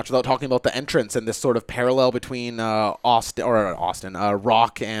about this match without talking about the entrance and this sort of parallel between Rock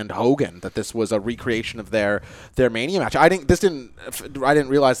and Hogan. That this was a recreation of their Mania match. I didn't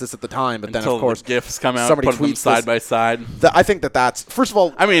realize this at the time, but then Until of course the GIFs come out, somebody put them tweets side this. by side. I think that's first of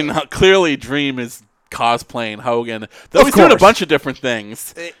all. I mean, clearly Dream is cosplaying Hogan. Though he's doing a course. bunch of different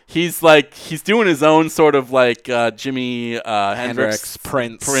things. He's doing his own sort of like Jimi Hendrix,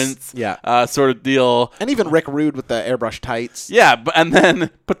 Prince. sort of deal. And even Rick Rude with the airbrush tights. Yeah,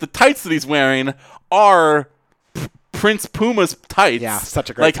 but the tights that he's wearing are Prince Puma's tights. Yeah, such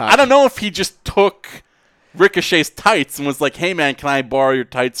a great touch. I don't know if he just took Ricochet's tights and was like, "Hey man, can I borrow your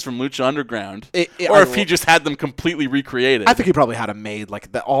tights from Lucha Underground?" Or if he just had them completely recreated. I think he probably had them made, like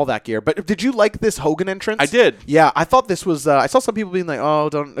all that gear. But did you like this Hogan entrance? I did. Yeah, I thought this was. I saw some people being like, "Oh,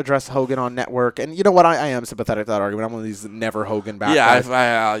 don't address Hogan on network." And you know what? I am sympathetic to that argument. I'm one of these never Hogan back guys.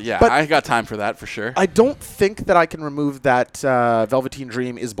 But I got time for that for sure. I don't think that I can remove that Velveteen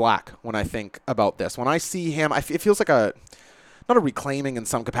Dream is black when I think about this. When I see him, it feels like not a reclaiming in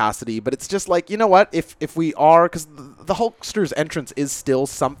some capacity, but it's just like, you know what, if we are, because the Hulkster's entrance is still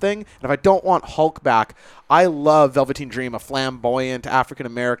something, and if I don't want Hulk back, I love Velveteen Dream, a flamboyant,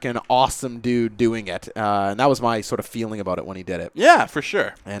 African-American, awesome dude doing it, and that was my sort of feeling about it when he did it. Yeah, for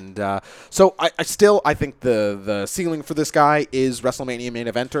sure. And so I think the ceiling for this guy is WrestleMania main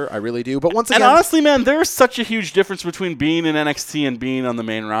eventer. I really do. But once again, and honestly, man, there's such a huge difference between being in NXT and being on the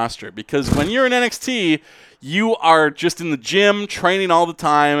main roster, because when you're in NXT, you are just in the gym training all the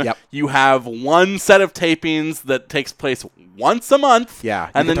time. Yep. You have one set of tapings that takes place once a month. Yeah,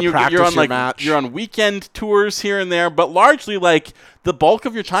 and then you're on like match. You're on weekend tours here and there, but largely like the bulk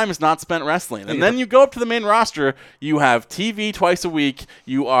of your time is not spent wrestling. And then you go up to the main roster. You have TV twice a week.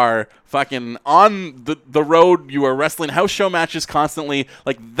 You are fucking on the road. You are wrestling house show matches constantly.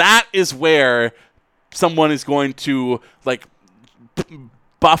 Like that is where someone is going to like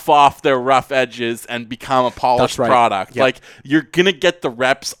buff off their rough edges and become a polished product. Yep. Like you're gonna get the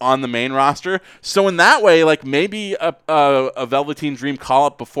reps on the main roster. So in that way, like maybe a Velveteen Dream call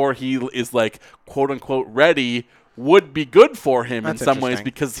up before he is like quote unquote ready would be good for him in some ways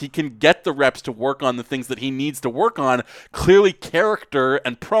because he can get the reps to work on the things that he needs to work on. Clearly, character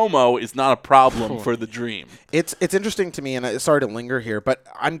and promo is not a problem for the Dream. It's interesting to me, and sorry to linger here, but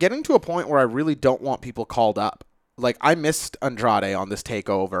I'm getting to a point where I really don't want people called up. Like, I missed Andrade on this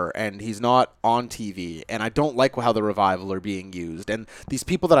takeover, and he's not on TV, and I don't like how the Revival are being used. And these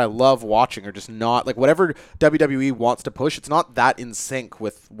people that I love watching are just not, like, whatever WWE wants to push, it's not that in sync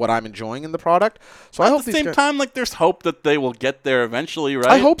with what I'm enjoying in the product. So I hope at the same time, like, there's hope that they will get there eventually, right?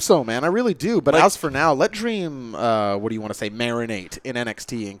 I hope so, man. I really do. But like, as for now, let Dream, what do you want to say, marinate in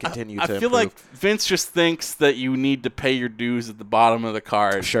NXT and continue to I feel improve. like Vince just thinks that you need to pay your dues at the bottom of the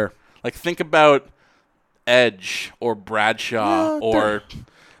card. Sure. Like, think about Edge or Bradshaw or like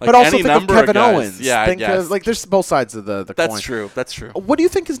but also any think number of Kevin of guys. Owens. Yeah, think I guess. like there's both sides of the That's coin. true. That's true. What do you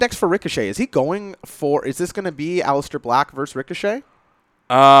think is next for Ricochet? Is he going for? Is this going to be Aleister Black versus Ricochet?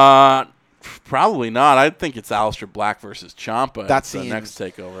 Probably not. I think it's Aleister Black versus Ciampa. That's the next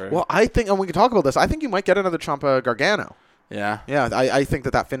takeover. Well, I think, and we can talk about this. I think you might get another Ciampa Gargano. Yeah. Yeah, I think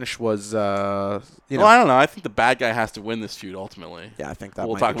that finish was, Well, I don't know. I think the bad guy has to win this feud ultimately. Yeah, I think that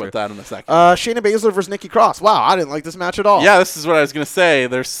we'll might talk be about that in a second. Shayna Baszler versus Nikki Cross. Wow, I didn't like this match at all. Yeah, this is what I was going to say.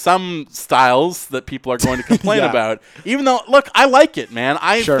 There's some styles that people are going to complain about. Even though, look, I like it, man.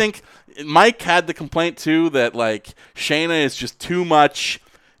 I think Mike had the complaint, too, that, like, Shayna is just too much.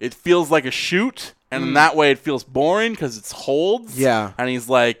 It feels like a shoot. And in that way, it feels boring because it's holds. Yeah. And he's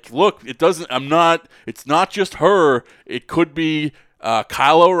like, look, it's not just her. It could be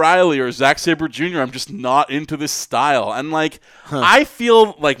Kyle O'Reilly or Zack Sabre Jr. I'm just not into this style. And, like, I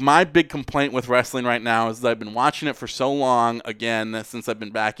feel like my big complaint with wrestling right now is that I've been watching it for so long, again, since I've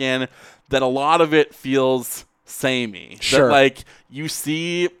been back in, that a lot of it feels samey. Sure. That, like, you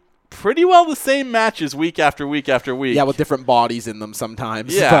see pretty well the same matches week after week after week. Yeah, with different bodies in them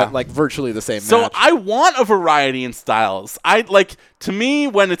sometimes. Yeah. But, like, virtually the same match. So I want a variety in styles. To me,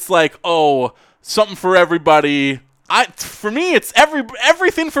 when it's like, oh, something for everybody, for me, it's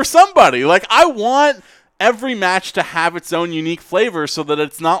everything for somebody. Like, I want every match to have its own unique flavor so that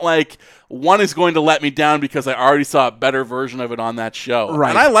it's not like one is going to let me down because I already saw a better version of it on that show. Right.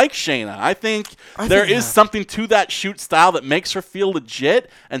 And I like Shayna. I think there is something to that shoot style that makes her feel legit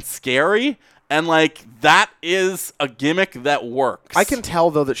and scary. And, like, that is a gimmick that works. I can tell,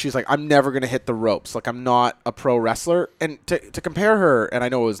 though, that she's like, I'm never going to hit the ropes. Like, I'm not a pro wrestler. And to compare her, and I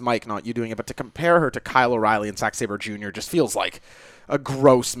know it was Mike, not you doing it, but to compare her to Kyle O'Reilly and Zack Sabre Jr. just feels like a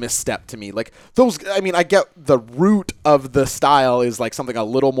gross misstep to me. Like, I get the root of the style is like something a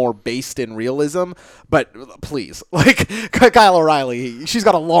little more based in realism, but please, like, Kyle O'Reilly, she's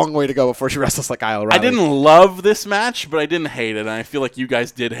got a long way to go before she wrestles like Kyle O'Reilly. I didn't love this match, but I didn't hate it, and I feel like you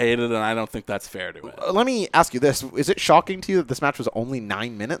guys did hate it, and I don't think that's fair to it. Let me ask you this. Is it shocking to you that this match was only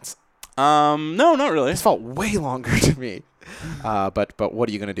 9 minutes? No, not really. This felt way longer to me. But what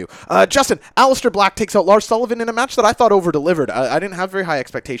are you going to do? Justin, Aleister Black takes out Lars Sullivan in a match that I thought over-delivered. I didn't have very high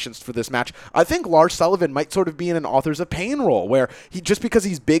expectations for this match. I think Lars Sullivan might sort of be in an Authors of Pain role, where just because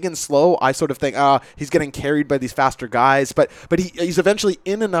he's big and slow, I sort of think, he's getting carried by these faster guys. But he's eventually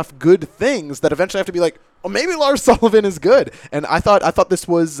in enough good things that eventually I have to be like, oh, maybe Lars Sullivan is good. And I thought this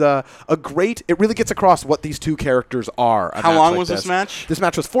was a great. It really gets across what these two characters are. How long was this match? This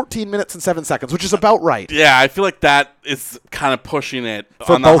match was 14 minutes and 7 seconds, which is about right. Yeah, I feel like that is kind of pushing it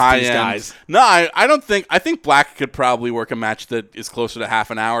for on the both high these end. Guys. No, I don't think. I think Black could probably work a match that is closer to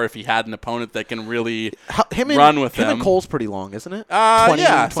half an hour if he had an opponent that can really run with him. Him and Cole's pretty long, isn't it? 20,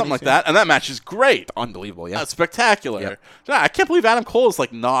 something like that. And that match is great. Unbelievable, yeah. Spectacular. Yep. I can't believe Adam Cole is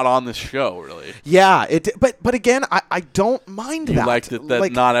like not on this show, really. Yeah, but again, I don't mind that. You liked it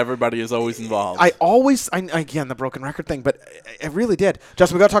that not everybody is always involved. Again, the broken record thing, but I really did.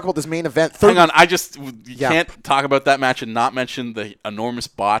 Justin, we got to talk about this main event. Hang on, you can't talk about that match and not mention the enormous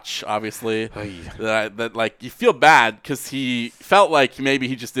botch, obviously. that like, you feel bad because he felt like maybe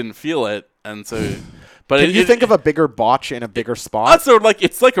he just didn't feel it, and so. But Can you think of a bigger botch in a bigger spot? Also, like,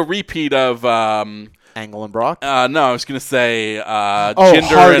 it's like a repeat of Angle and Brock? No, I was going to say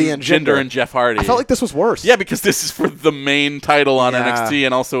Jinder and Jeff Hardy. I felt like this was worse. Yeah, because this is for the main title on NXT,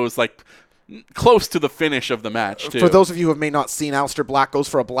 and also it's like close to the finish of the match, too. For those of you who may not seen, Aleister Black goes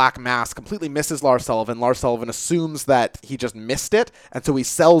for a black mask, completely misses Lars Sullivan. Lars Sullivan assumes that he just missed it, and so he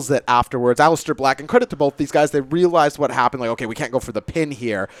sells it afterwards. Aleister Black, and credit to both these guys, they realized what happened. Like, okay, we can't go for the pin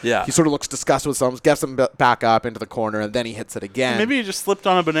here. Yeah. He sort of looks disgusted with some, gets him back up into the corner, and then he hits it again. Maybe he just slipped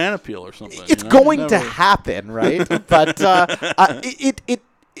on a banana peel or something. It's going to happen, right? But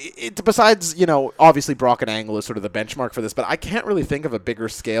it besides, obviously Brock and Angle is sort of the benchmark for this, but I can't really think of a bigger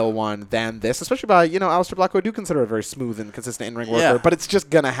scale one than this, especially by, Aleister Black, who I do consider a very smooth and consistent in-ring worker, but it's just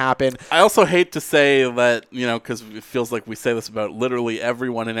going to happen. I also hate to say that, because it feels like we say this about literally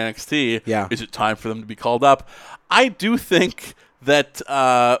everyone in NXT. Yeah. Is it time for them to be called up? I do think that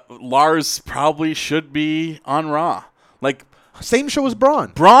Lars probably should be on Raw. Like, same show as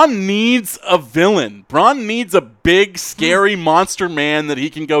Braun. Braun needs a villain. Braun needs a big, scary monster man that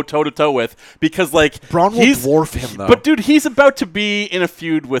he can go toe-to-toe with because, Braun will dwarf him, though. But, dude, he's about to be in a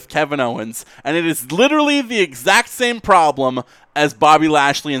feud with Kevin Owens, and it is literally the exact same problem as Bobby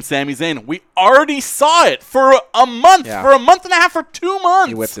Lashley and Sami Zayn. We already saw it for a month, for a month and a half or 2 months.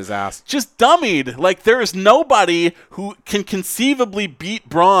 He whipped his ass. Just dummied. There is nobody who can conceivably beat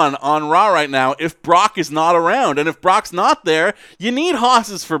Braun on Raw right now if Brock is not around. And if Brock's not there, you need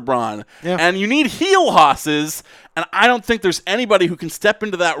hosses for Braun. Yeah. And you need heel hosses. And I don't think there's anybody who can step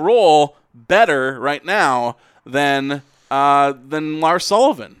into that role better right now than Lars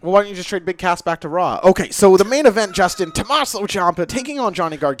Sullivan. Well, why don't you just trade Big Cass back to Raw? Okay, so the main event, Justin, Tommaso Ciampa taking on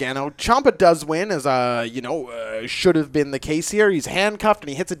Johnny Gargano. Ciampa does win, as should have been the case here. He's handcuffed and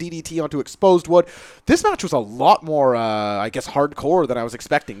he hits a DDT onto exposed wood. This match was a lot more, hardcore than I was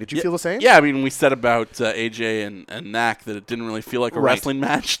expecting. Did you feel the same? Yeah, I mean, we said about AJ and Knack that it didn't really feel like a wrestling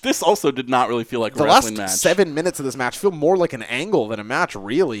match. This also did not really feel like a wrestling match. The last 7 minutes of this match feel more like an angle than a match,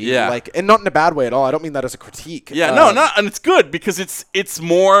 really. Yeah. And not in a bad way at all. I don't mean that as a critique. Yeah, and it's good because it's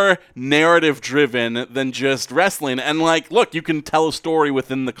more narrative driven than just wrestling. And look, you can tell a story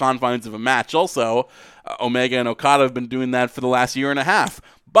within the confines of a match. Also, Omega and Okada have been doing that for the last year and a half.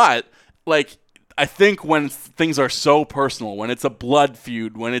 But I think when things are so personal, when it's a blood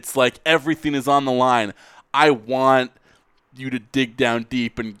feud, when it's everything is on the line, I want you to dig down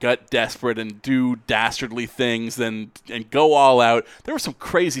deep and gut desperate and do dastardly things and go all out. There were some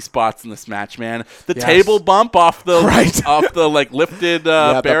crazy spots in this match, man. The table bump off the lifted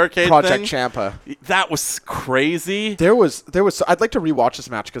barricade Project thing. Ciampa. That was crazy. There was. I'd like to rewatch this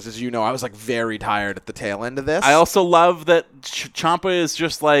match because, as you know, I was very tired at the tail end of this. I also love that Ciampa is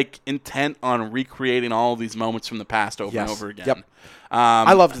just intent on recreating all of these moments from the past over and over again. Yep.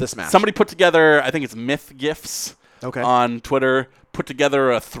 I loved this match. Somebody put together, I think it's Myth Gifts. Okay. On Twitter, put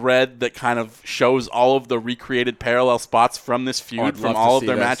together a thread that kind of shows all of the recreated parallel spots from this feud from all of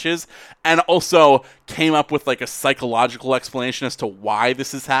their matches, and also came up with a psychological explanation as to why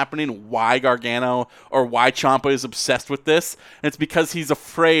this is happening, why Gargano or why Ciampa is obsessed with this. And it's because he's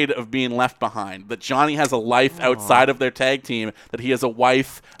afraid of being left behind, that Johnny has a life outside of their tag team, that he has a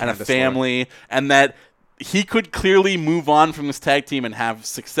wife and a family, and that he could clearly move on from this tag team and have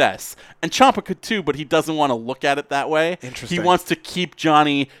success. And Ciampa could too, but he doesn't want to look at it that way. Interesting. He wants to keep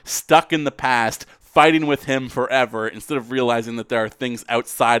Johnny stuck in the past, fighting with him forever, instead of realizing that there are things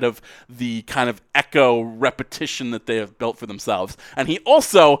outside of the kind of echo repetition that they have built for themselves. And he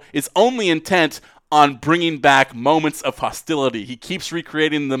also is only intent on bringing back moments of hostility. He keeps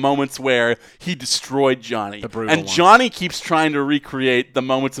recreating the moments where he destroyed Johnny. And Johnny keeps trying to recreate the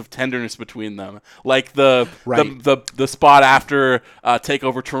moments of tenderness between them. Like the spot after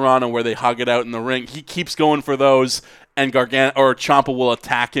TakeOver Toronto where they hug it out in the ring. He keeps going for those, and Gargano or Ciampa will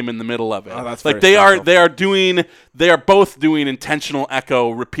attack him in the middle of it. Oh, that's they are both doing intentional echo,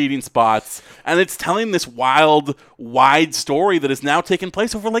 repeating spots, and it's telling this wild, wide story that has now taken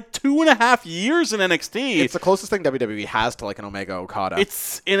place over 2.5 years in NXT. It's the closest thing WWE has to an Omega Okada.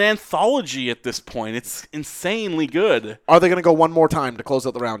 It's an anthology at this point. It's insanely good. Are they going to go one more time to close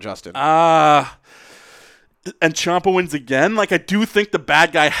out the round, Justin? And Ciampa wins again? I do think the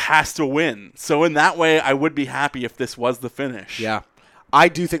bad guy has to win. So in that way, I would be happy if this was the finish. Yeah. I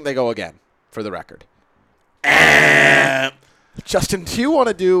do think they go again, for the record. Justin, do you want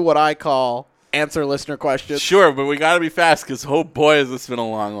to do what I call answer listener questions? Sure, but we got to be fast because, oh boy, has this been a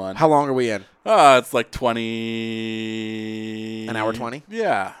long one. How long are we in? It's 20... An hour 20?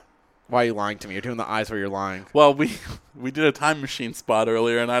 Yeah. Why are you lying to me? You're doing the eyes where you're lying. Well, we did a time machine spot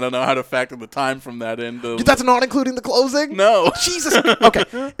earlier, and I don't know how to factor the time from that into. That's not including the closing? No. Jesus. Okay.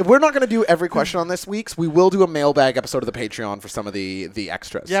 If we're not going to do every question on this week's, we will do a mailbag episode of the Patreon for some of the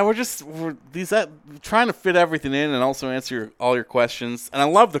extras. Yeah, we're trying to fit everything in and also answer all your questions. And I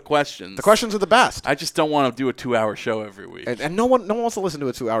love the questions. The questions are the best. I just don't want to do a 2-hour show every week. And no one wants to listen to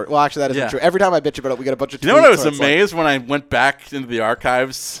a 2-hour. Well, actually, that isn't true. Every time I bitch about it, we get a bunch of tweets. You know what I was amazed when I went back into the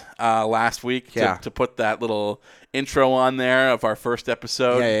archives last week to put that little intro on there of our first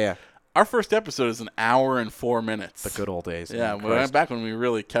episode. Yeah. Our first episode is an hour and 4 minutes. The good old days. Yeah, we went back when we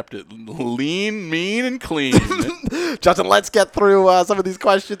really kept it lean, mean, and clean. Justin, let's get through some of these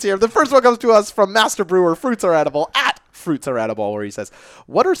questions here. The first one comes to us from Master Brewer, Fruits Are Edible, at Fruits Are Edible, where he says,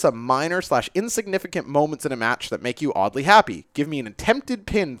 what are some minor/insignificant moments in a match that make you oddly happy? Give me an attempted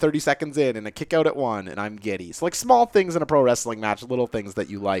pin 30 seconds in and a kick out at 1, and I'm giddy. So, like, small things in a pro wrestling match, little things that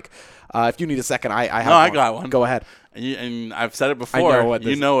you like. If you need a second, I have I got one. Go ahead. And I've said it before.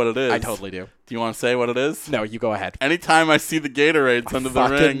 You know what it is. I totally do. Do you want to say what it is? No, you go ahead. Anytime I see the Gatorades under the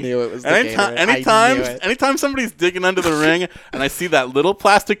ring. I fucking knew it was the Gatorade. Anytime somebody's digging under the ring and I see that little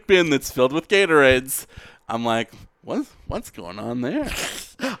plastic bin that's filled with Gatorades, I'm like, what's going on there?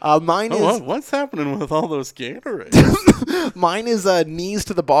 Mine is what's happening with all those Gatorades? Mine is knees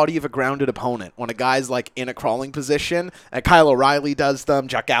to the body of a grounded opponent. When a guy's like in a crawling position, and Kyle O'Reilly does them,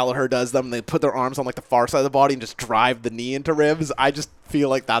 Jack Gallagher does them, they put their arms on like the far side of the body and just drive the knee into ribs. I just feel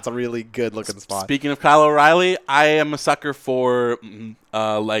like that's a really good looking spot. Speaking of Kyle O'Reilly, I am a sucker for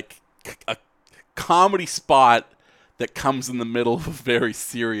like a comedy spot that comes in the middle of a very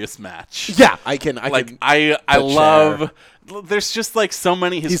serious match. Yeah, I love. There's just like so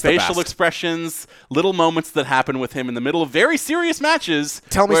many his facial expressions, little moments that happen with him in the middle of very serious matches.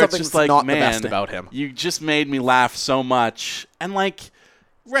 Tell me something that's like, not the best about him. You just made me laugh so much, and like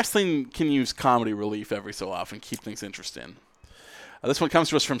wrestling can use comedy relief every so often, keep things interesting. This one comes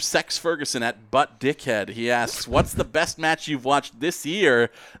to us from Sex Ferguson at Butt Dickhead. He asks, what's the best match you've watched this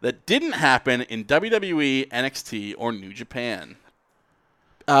year that didn't happen in WWE, NXT, or New Japan?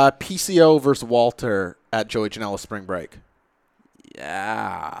 PCO versus Walter at Joey Janela Spring Break.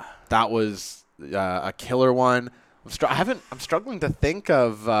 Yeah. That was a killer one. I'm struggling to think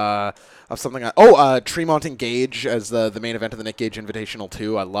of something. Tremont and Gage as the main event of the Nick Gage Invitational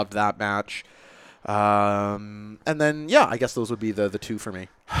 2. I loved that match. And then, I guess those would be the two for me.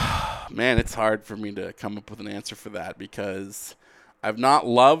 Man, it's hard for me to come up with an answer for that because I've not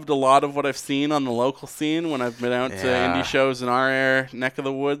loved a lot of what I've seen on the local scene when I've been out to indie shows in our neck of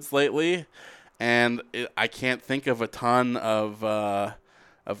the woods lately. And I can't think of a ton of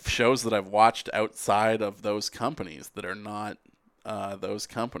shows that I've watched outside of those companies that are not those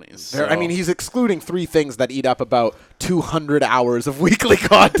companies. So. I mean, he's excluding 3 things that eat up about 200 hours of weekly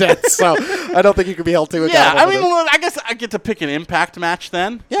content, so I don't think you could be held to account. Yeah, I mean, I guess I get to pick an Impact match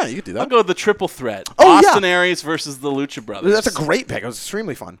then. Yeah, you could do that. I'll go with the triple threat. Austin Aries versus the Lucha Brothers. That's a great pick. It was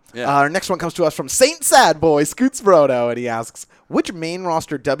extremely fun. Yeah. Our next one comes to us from Saint Sad Boy, Scoots Brodo, and he asks, which main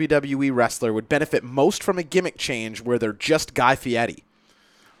roster WWE wrestler would benefit most from a gimmick change where they're just Guy Fieri?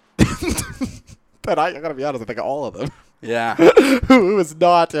 But I gotta be honest, I think all of them. Yeah. Who is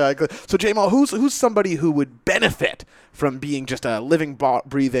not. So, J-Mal, who's somebody who would benefit from being just a living,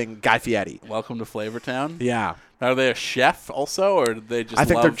 breathing Guy Fieri? Welcome to Flavortown? Yeah. Are they a chef also, or do they just I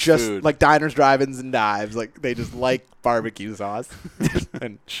think love they're just food? like diners, drive-ins, and dives. Like, they just like barbecue sauce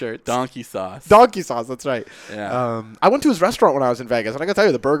and shirts. Donkey sauce. Donkey sauce, that's right. Yeah. I went to his restaurant when I was in Vegas, and I gotta tell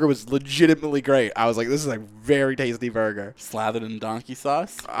you, the burger was legitimately great. I was like, this is a very tasty burger. Slathered in donkey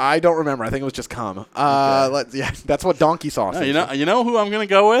sauce? I don't remember. I think it was just cum. Okay. That's what donkey sauce is. You know who I'm going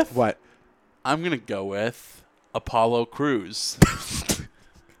to go with? What? I'm going to go with Apollo Crews.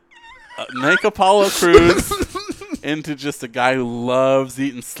 Make Apollo Crews into just a guy who loves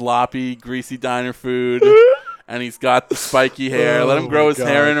eating sloppy, greasy diner food. And he's got the spiky hair. Let him grow his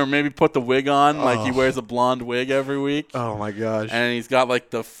hair in, or maybe put the wig on, like he wears a blonde wig every week. Oh my gosh! And he's got like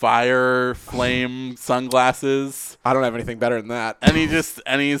the fire flame sunglasses. I don't have anything better than that. And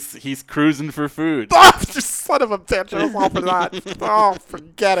he's cruising for food. Just son of a bitch! I was all for that. Oh,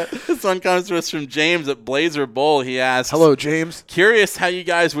 forget it. This one comes to us from James at Blazer Bowl. He asks, "Hello, James. Curious how you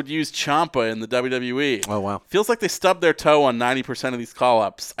guys would use Ciampa in the WWE. Oh wow! Feels like they stubbed their toe on 90% of these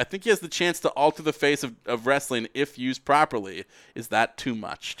call-ups. I think he has the chance to alter the face of wrestling if used properly. Is that too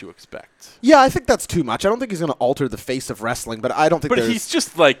much to expect?" Yeah, I think that's too much. I don't think he's going to alter the face of wrestling, but I don't think. But he's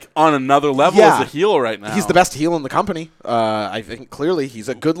just like on another level as a heel right now. He's the best heel in the company. I think clearly he's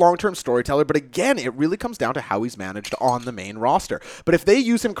a good long-term storyteller. But again, it really comes down to how he's managed on the main roster. But if they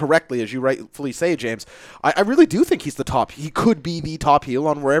use him correctly, as you rightfully say, James, I really do think he's the top. He could be the top heel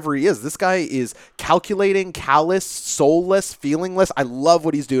on wherever he is. This guy is calculating, callous, soulless, feelingless. I love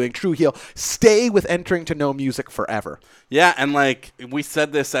what he's doing. True heel. Stay with Entering to Know music forever. Yeah, and like we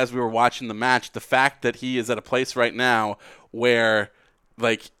said this as we were watching the match, the fact that he is at a place right now where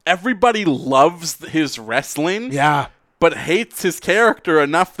like everybody loves his wrestling. Yeah. But hates his character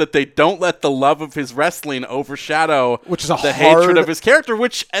enough that they don't let the love of his wrestling overshadow the hatred of his character,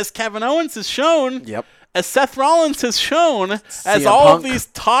 which, as Kevin Owens has shown, as Seth Rollins has shown, as all of these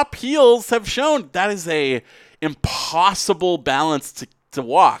top heels have shown, that is a impossible balance to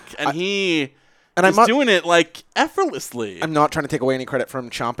walk. And he is doing it like effortlessly. I'm not trying to take away any credit from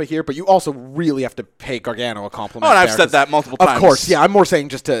Ciampa here, but you also really have to pay Gargano a compliment. Oh, and I've said that multiple times. Of course, yeah. I'm more saying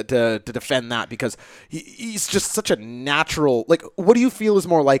just to defend that because he's just such a natural. Like, what do you feel is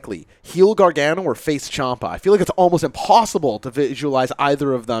more likely, heel Gargano or face Ciampa? I feel like it's almost impossible to visualize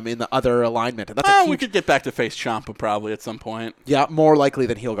either of them in the other alignment. And that's we could get back to face Ciampa probably at some point. Yeah, more likely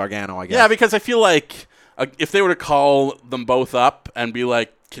than heel Gargano, I guess. Yeah, because I feel like if they were to call them both up and be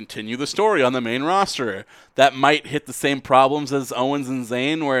like, continue the story on the main roster, that might hit the same problems as Owens and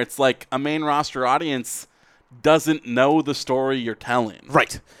Zayn, where it's like a main roster audience doesn't know the story you're telling.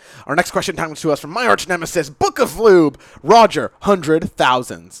 Right. Our next question comes to us from my arch nemesis, Book of Floob, Roger,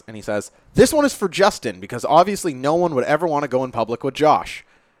 100,000s. And he says, this one is for Justin, because obviously no one would ever want to go in public with Josh.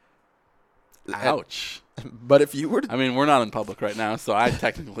 Ouch. But if you were to... I mean, we're not in public right now, so I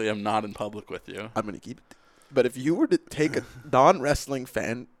technically am not in public with you. I'm going to keep it. But if you were to take a non-wrestling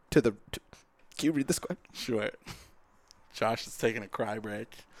fan to the... Can you read this question? Sure. Josh is taking a cry break.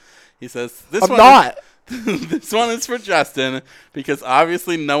 He says, This one is for Justin, because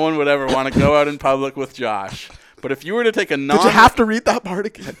obviously no one would ever want to go out in public with Josh. But if you were to take a non... Did you have to read that part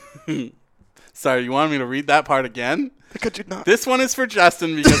again? Sorry, you want me to read that part again? Could you not? This one is for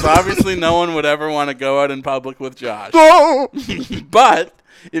Justin, because obviously no one would ever want to go out in public with Josh. No! But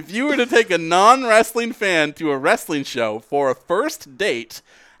if you were to take a non-wrestling fan to a wrestling show for a first date,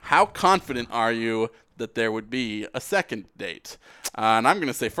 how confident are you that there would be a second date? And I'm going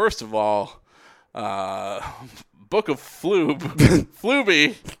to say, first of all, Book of Floob,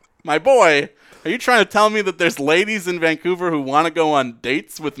 Flooby, my boy, are you trying to tell me that there's ladies in Vancouver who want to go on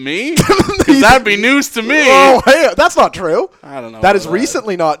dates with me? Because that'd be news to me. Oh, hey, that's not true. I don't know. That is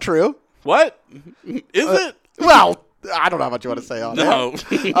recently not true. What? Is it? Well... I don't know how much you want to say on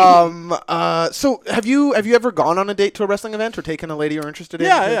that. No. So have you ever gone on a date to a wrestling event or taken a lady you're interested in?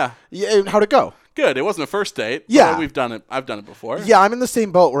 Yeah. And how'd it go? Good. It wasn't a first date. Yeah. We've done it. I've done it before. Yeah, I'm in the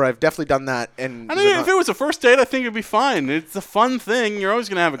same boat where I've definitely done that. And I mean, if it was a first date, I think it'd be fine. It's a fun thing. You're always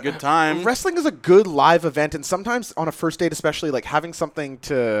going to have a good time. Wrestling is a good live event, and sometimes on a first date especially, like having something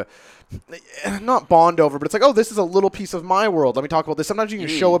to... not bond over, but it's like, oh, this is a little piece of my world. Let me talk about this. Sometimes you can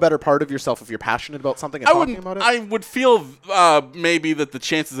show a better part of yourself if you're passionate about something and talking about it. I would feel maybe that the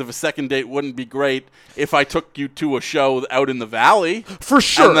chances of a second date wouldn't be great if I took you to a show out in the valley. For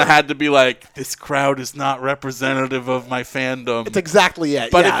sure. And I had to be like, this crowd is not representative of my fandom. It's exactly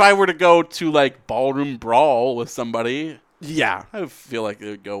it. But if I were to go to like Ballroom Brawl with somebody, yeah, I would feel like it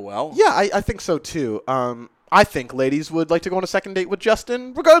would go well. Yeah, I think so too. I think ladies would like to go on a second date with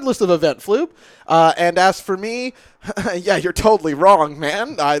Justin, regardless of event, Floob. And as for me, yeah, you're totally wrong,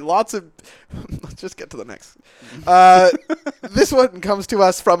 man. Let's just get to the next. This one comes to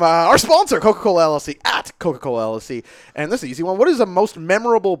us from our sponsor, Coca-Cola LLC, at Coca-Cola LLC. And this is an easy one. What is the most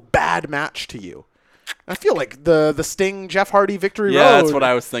memorable bad match to you? I feel like the Sting, Jeff Hardy, Victory Road. Yeah, that's what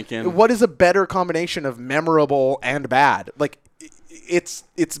I was thinking. What is a better combination of memorable and bad? Like, it's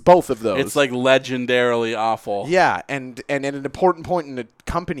both of those. It's like legendarily awful. Yeah, and at an important point in the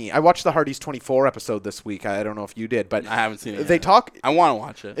company. I watched the Hardys 24 episode this week. I don't know if you did, but I haven't seen it. They talk. I want to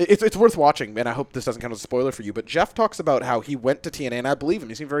watch it. It's worth watching, and I hope this doesn't count as a spoiler for you. But Jeff talks about how he went to TNA, and I believe him.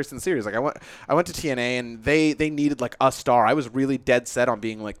 He seemed very sincere. He's like, I went to TNA, and they needed like a star. I was really dead set on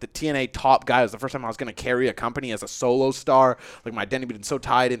being like the TNA top guy. It was the first time I was going to carry a company as a solo star. Like my identity had been so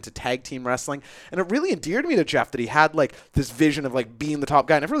tied into tag team wrestling, and it really endeared me to Jeff that he had like this vision of like being the top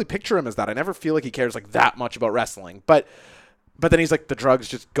guy. I never really picture him as that. I never feel like he cares like that much about wrestling, but then he's like, the drugs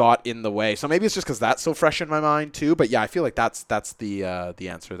just got in the way. So maybe it's just because that's so fresh in my mind too. But yeah, I feel like that's the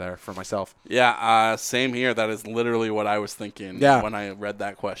answer there for myself. Yeah, same here. That is literally what I was thinking when I read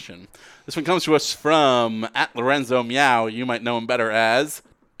that question. This one comes to us from at Lorenzo Meow. You might know him better as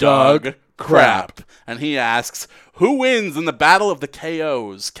Doug Crap. And he asks, who wins in the battle of the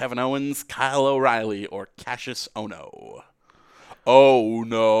KOs? Kevin Owens, Kyle O'Reilly, or Cassius Ohno? Oh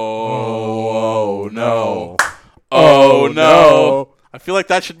no! Oh no! Oh no! I feel like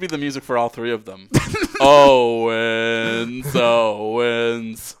that should be the music for all three of them. Owens.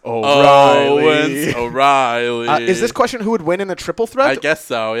 O'Reilly. Is this question who would win in a triple threat? I guess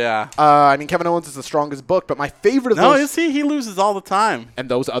so, yeah. I mean, Kevin Owens is the strongest book, but my favorite of those... No, is he? He loses all the time. And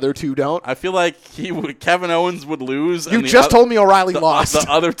those other two don't? I feel like Kevin Owens would lose. You just told me O'Reilly lost. The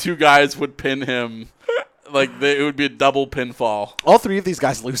other two guys would pin him. It would be a double pinfall. All three of these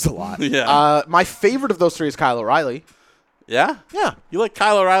guys lose a lot. Yeah. My favorite of those three is Kyle O'Reilly. Yeah? Yeah. You like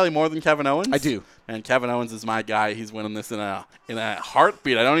Kyle O'Reilly more than Kevin Owens? I do. And Kevin Owens is my guy. He's winning this in a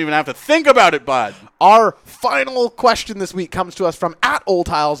heartbeat. I don't even have to think about it, bud. Our final question this week comes to us from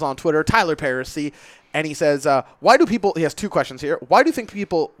 @OldTiles on Twitter, Tyler Parisi, and he says, "Why do people?" He has two questions here. Why do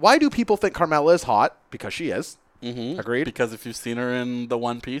people think Carmella is hot? Because she is. Mm-hmm. Agreed. Because if you've seen her in the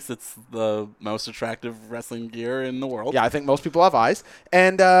One Piece, it's the most attractive wrestling gear in the world. Yeah, I think most people have eyes.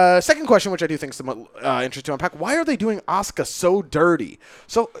 And second question, which I do think is somewhat interesting to unpack, why are they doing Asuka so dirty?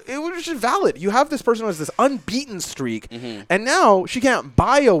 So it was just valid. You have this person who has this unbeaten streak, and now she can't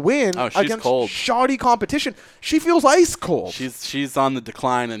buy a win against cold. shoddy competition. She feels ice cold. She's on the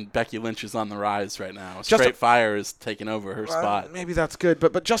decline, and Becky Lynch is on the rise right now. Straight Fire is taking over her spot. Maybe that's good.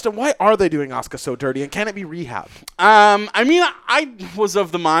 But Justin, why are they doing Asuka so dirty, and can it be rehabbed? I mean, I was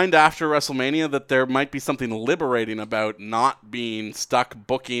of the mind after WrestleMania that there might be something liberating about not being stuck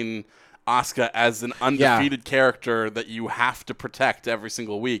booking Asuka as an undefeated character that you have to protect every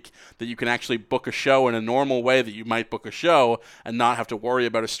single week, that you can actually book a show in a normal way that you might book a show and not have to worry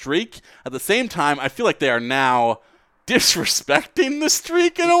about a streak. At the same time, I feel like they are now disrespecting the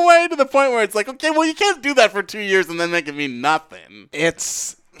streak in a way to the point where it's like, okay, well, you can't do that for 2 years and then make it mean nothing.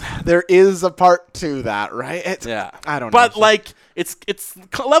 There is a part to that, right? I don't know. But, it's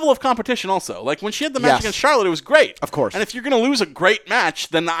level of competition also. Like, when she had the match against Charlotte, it was great. Of course. And if you're going to lose a great match,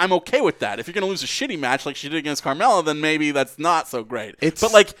 then I'm okay with that. If you're going to lose a shitty match like she did against Carmella, then maybe that's not so great. It's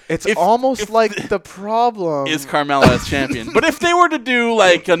almost like the problem is Carmella as champion. But if they were to do,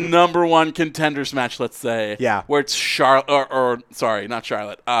 like, a number one contenders match, let's say, where it's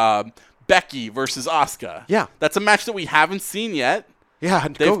Becky versus Asuka. Yeah. That's a match that we haven't seen yet. Yeah,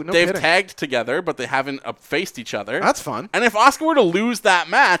 they've tagged together, but they haven't faced each other. That's fun. And if Asuka were to lose that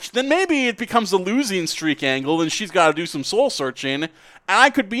match, then maybe it becomes a losing streak angle, and she's got to do some soul searching. And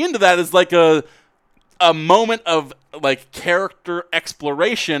I could be into that as like a moment of like character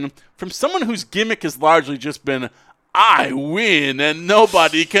exploration from someone whose gimmick has largely just been, I win and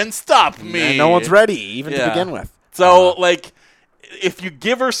nobody can stop me. And no one's ready, even to begin with. So if you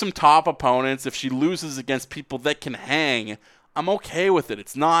give her some top opponents, if she loses against people that can hang, I'm okay with it.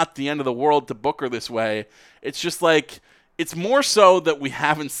 It's not the end of the world to book her this way. It's just like, it's more so that we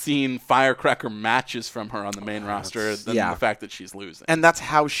haven't seen firecracker matches from her on the main roster than the fact that she's losing. And that's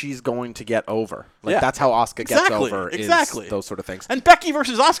how she's going to get over. That's how Asuka gets over. Exactly. Those sort of things. And Becky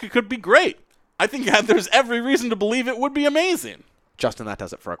versus Asuka could be great. I think there's every reason to believe it would be amazing. Justin, that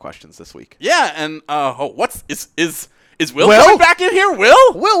does it for our questions this week. Yeah, and is Will coming back in here?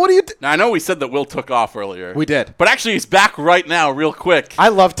 Will, what do you Now, I know we said that Will took off earlier. We did. But actually, he's back right now real quick. I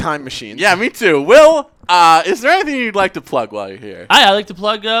love time machines. Yeah, me too. Will, is there anything you'd like to plug while you're here? I like to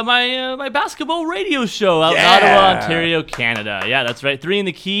plug my basketball radio show out in Ottawa, Ontario, Canada. Yeah, that's right. 3 in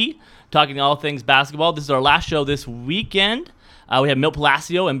the Key, talking all things basketball. This is our last show this weekend. We have Milt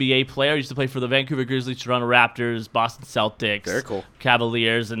Palacio, NBA player. Used to play for the Vancouver Grizzlies, Toronto Raptors, Boston Celtics, very cool,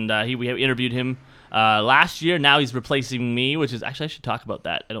 Cavaliers, and we interviewed him last year. Now he's replacing me, which is actually, I should talk about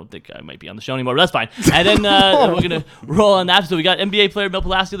that. I don't think I might be on the show anymore, but that's fine. And then we're gonna roll on that. So we got NBA player Milt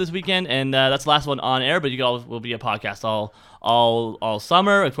Palacio this weekend, and that's the last one on air. But you all will be a podcast all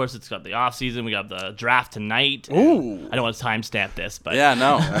summer. Of course, it's got the off season. We got the draft tonight. Ooh. I don't want to timestamp this, but yeah,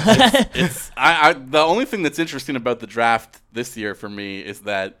 no. The only thing that's interesting about the draft this year for me is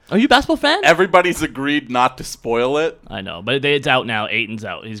that are you a basketball fan? Everybody's agreed not to spoil it. I know, but it's out now. Aiton's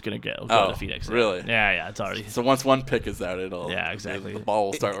out. He's gonna go to Phoenix. Really? Yeah, it's already. So once one pick is out, exactly. The ball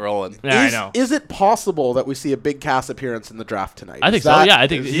will start rolling. Yeah, I know. Is it possible that we see a big Cass appearance in the draft tonight? I think so. Yeah, I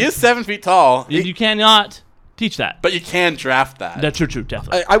think he is 7 feet tall. You cannot teach that, but you can draft that. That's true,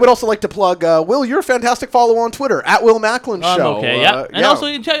 definitely. I would also like to plug Will. You're a fantastic follow on Twitter @Will Macklin Show. Okay, yeah, and also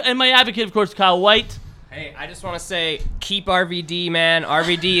and my advocate, of course, Kyle White. Hey, I just want to say, keep RVD, man.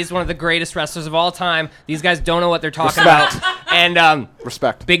 RVD is one of the greatest wrestlers of all time. These guys don't know what they're talking about. And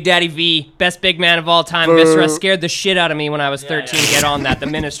respect. Big Daddy V, best big man of all time. Viscera scared the shit out of me when I was 13. Get on that. The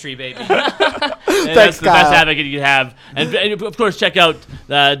Ministry, baby. That's the best advocate you can have. And of course, check out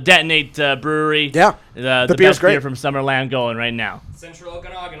Detonate Brewery. Yeah. The beer's best great. beer from Summerland going right now. Central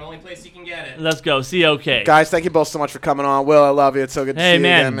Okanagan, only place you can get it. Let's go. COK. Guys, thank you both so much for coming on. Will, I love you. It's so good to see Hey, you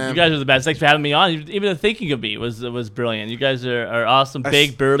man, again, man. you guys are the best. Thanks for having me on. Even the thinking of me was brilliant. You guys are awesome,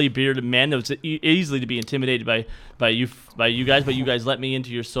 big, burly, bearded men. It was easily to be intimidated by you guys, but you guys let me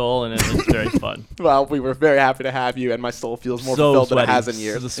into your soul, and it was very fun. Well, we were very happy to have you, and my soul feels more So fulfilled sweaty. than it has in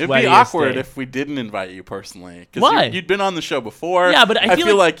years. The It'd be sweatiest awkward day. if we didn't invite you personally. Why? You'd been on the show before. Yeah, but I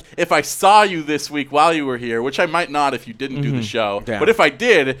feel like if I saw you this week while you were here, which I might not if you didn't do the show, Yeah. but if I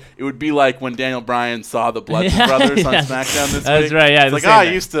did, it would be like when Daniel Bryan saw the Bludgeon Brothers on Yes. SmackDown this week. That's right, yeah, It's the like, same I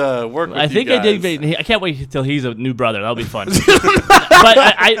thing. used to work with I you think guys. I did. I can't wait till he's a new brother. That'll be fun. but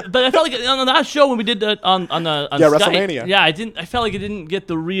I felt like on the last show when we did on Skype, WrestleMania. Yeah, I felt like it didn't get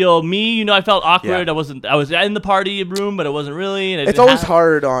the real me. You know, I felt awkward. Yeah. I was in the party room, but it wasn't really. And It's always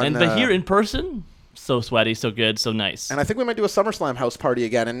hard on... But here in person, so sweaty, so good, so nice. And I think we might do a SummerSlam house party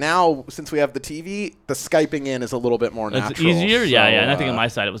again. And now, since we have the TV, the Skyping in is a little bit more It's natural. easier, So, yeah. And I think on my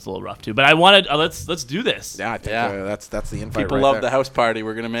side it was a little rough too. But I wanted let's do this. Yeah, I think Yeah. that's the invite People right love there. the house party.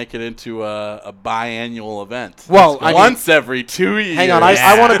 We're going to make it into a biannual event. Well, I mean- once every 2 years. Hang on, I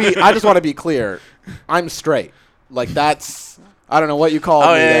just want to be clear. I'm straight. Like that's I don't know what you call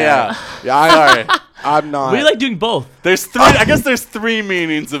Oh, me. yeah. Yeah, I'm not. We like doing both. There's three. I guess there's three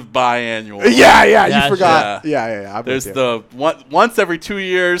meanings of biannual. Yeah, Yeah, you forgot. Yeah. I'm There's with you. the once every 2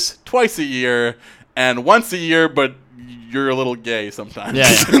 years, twice a year, and once a year, but you're a little gay sometimes. Yeah.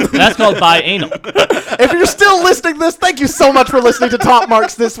 That's called biannual. If you're still listening to this, thank you so much for listening to Top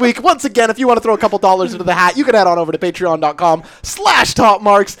Marks this week. Once again, if you want to throw a couple dollars into the hat, you can head on over to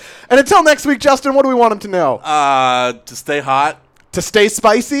patreon.com/topmarks. And until next week, Justin, what do we want them to know? To stay hot, To stay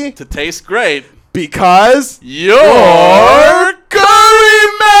spicy? to taste great, Because you're Curry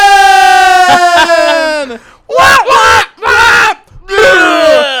Man. what?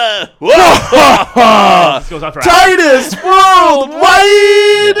 This goes on for Titus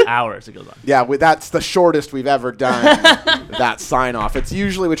worldwide. hours. It goes on. Yeah, that's the shortest we've ever done that sign off. It's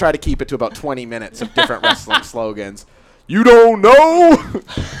usually we try to keep it to about 20 minutes of different wrestling slogans. You don't know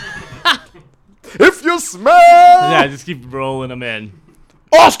if you smell. Yeah, just keep rolling them in.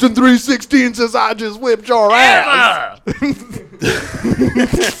 Austin 316 says I just whipped your ass.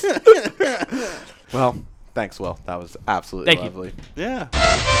 Well, thanks, Will. That was absolutely Thank you. lovely. Yeah.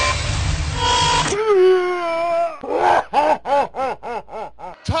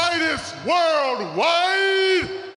 Titus Worldwide.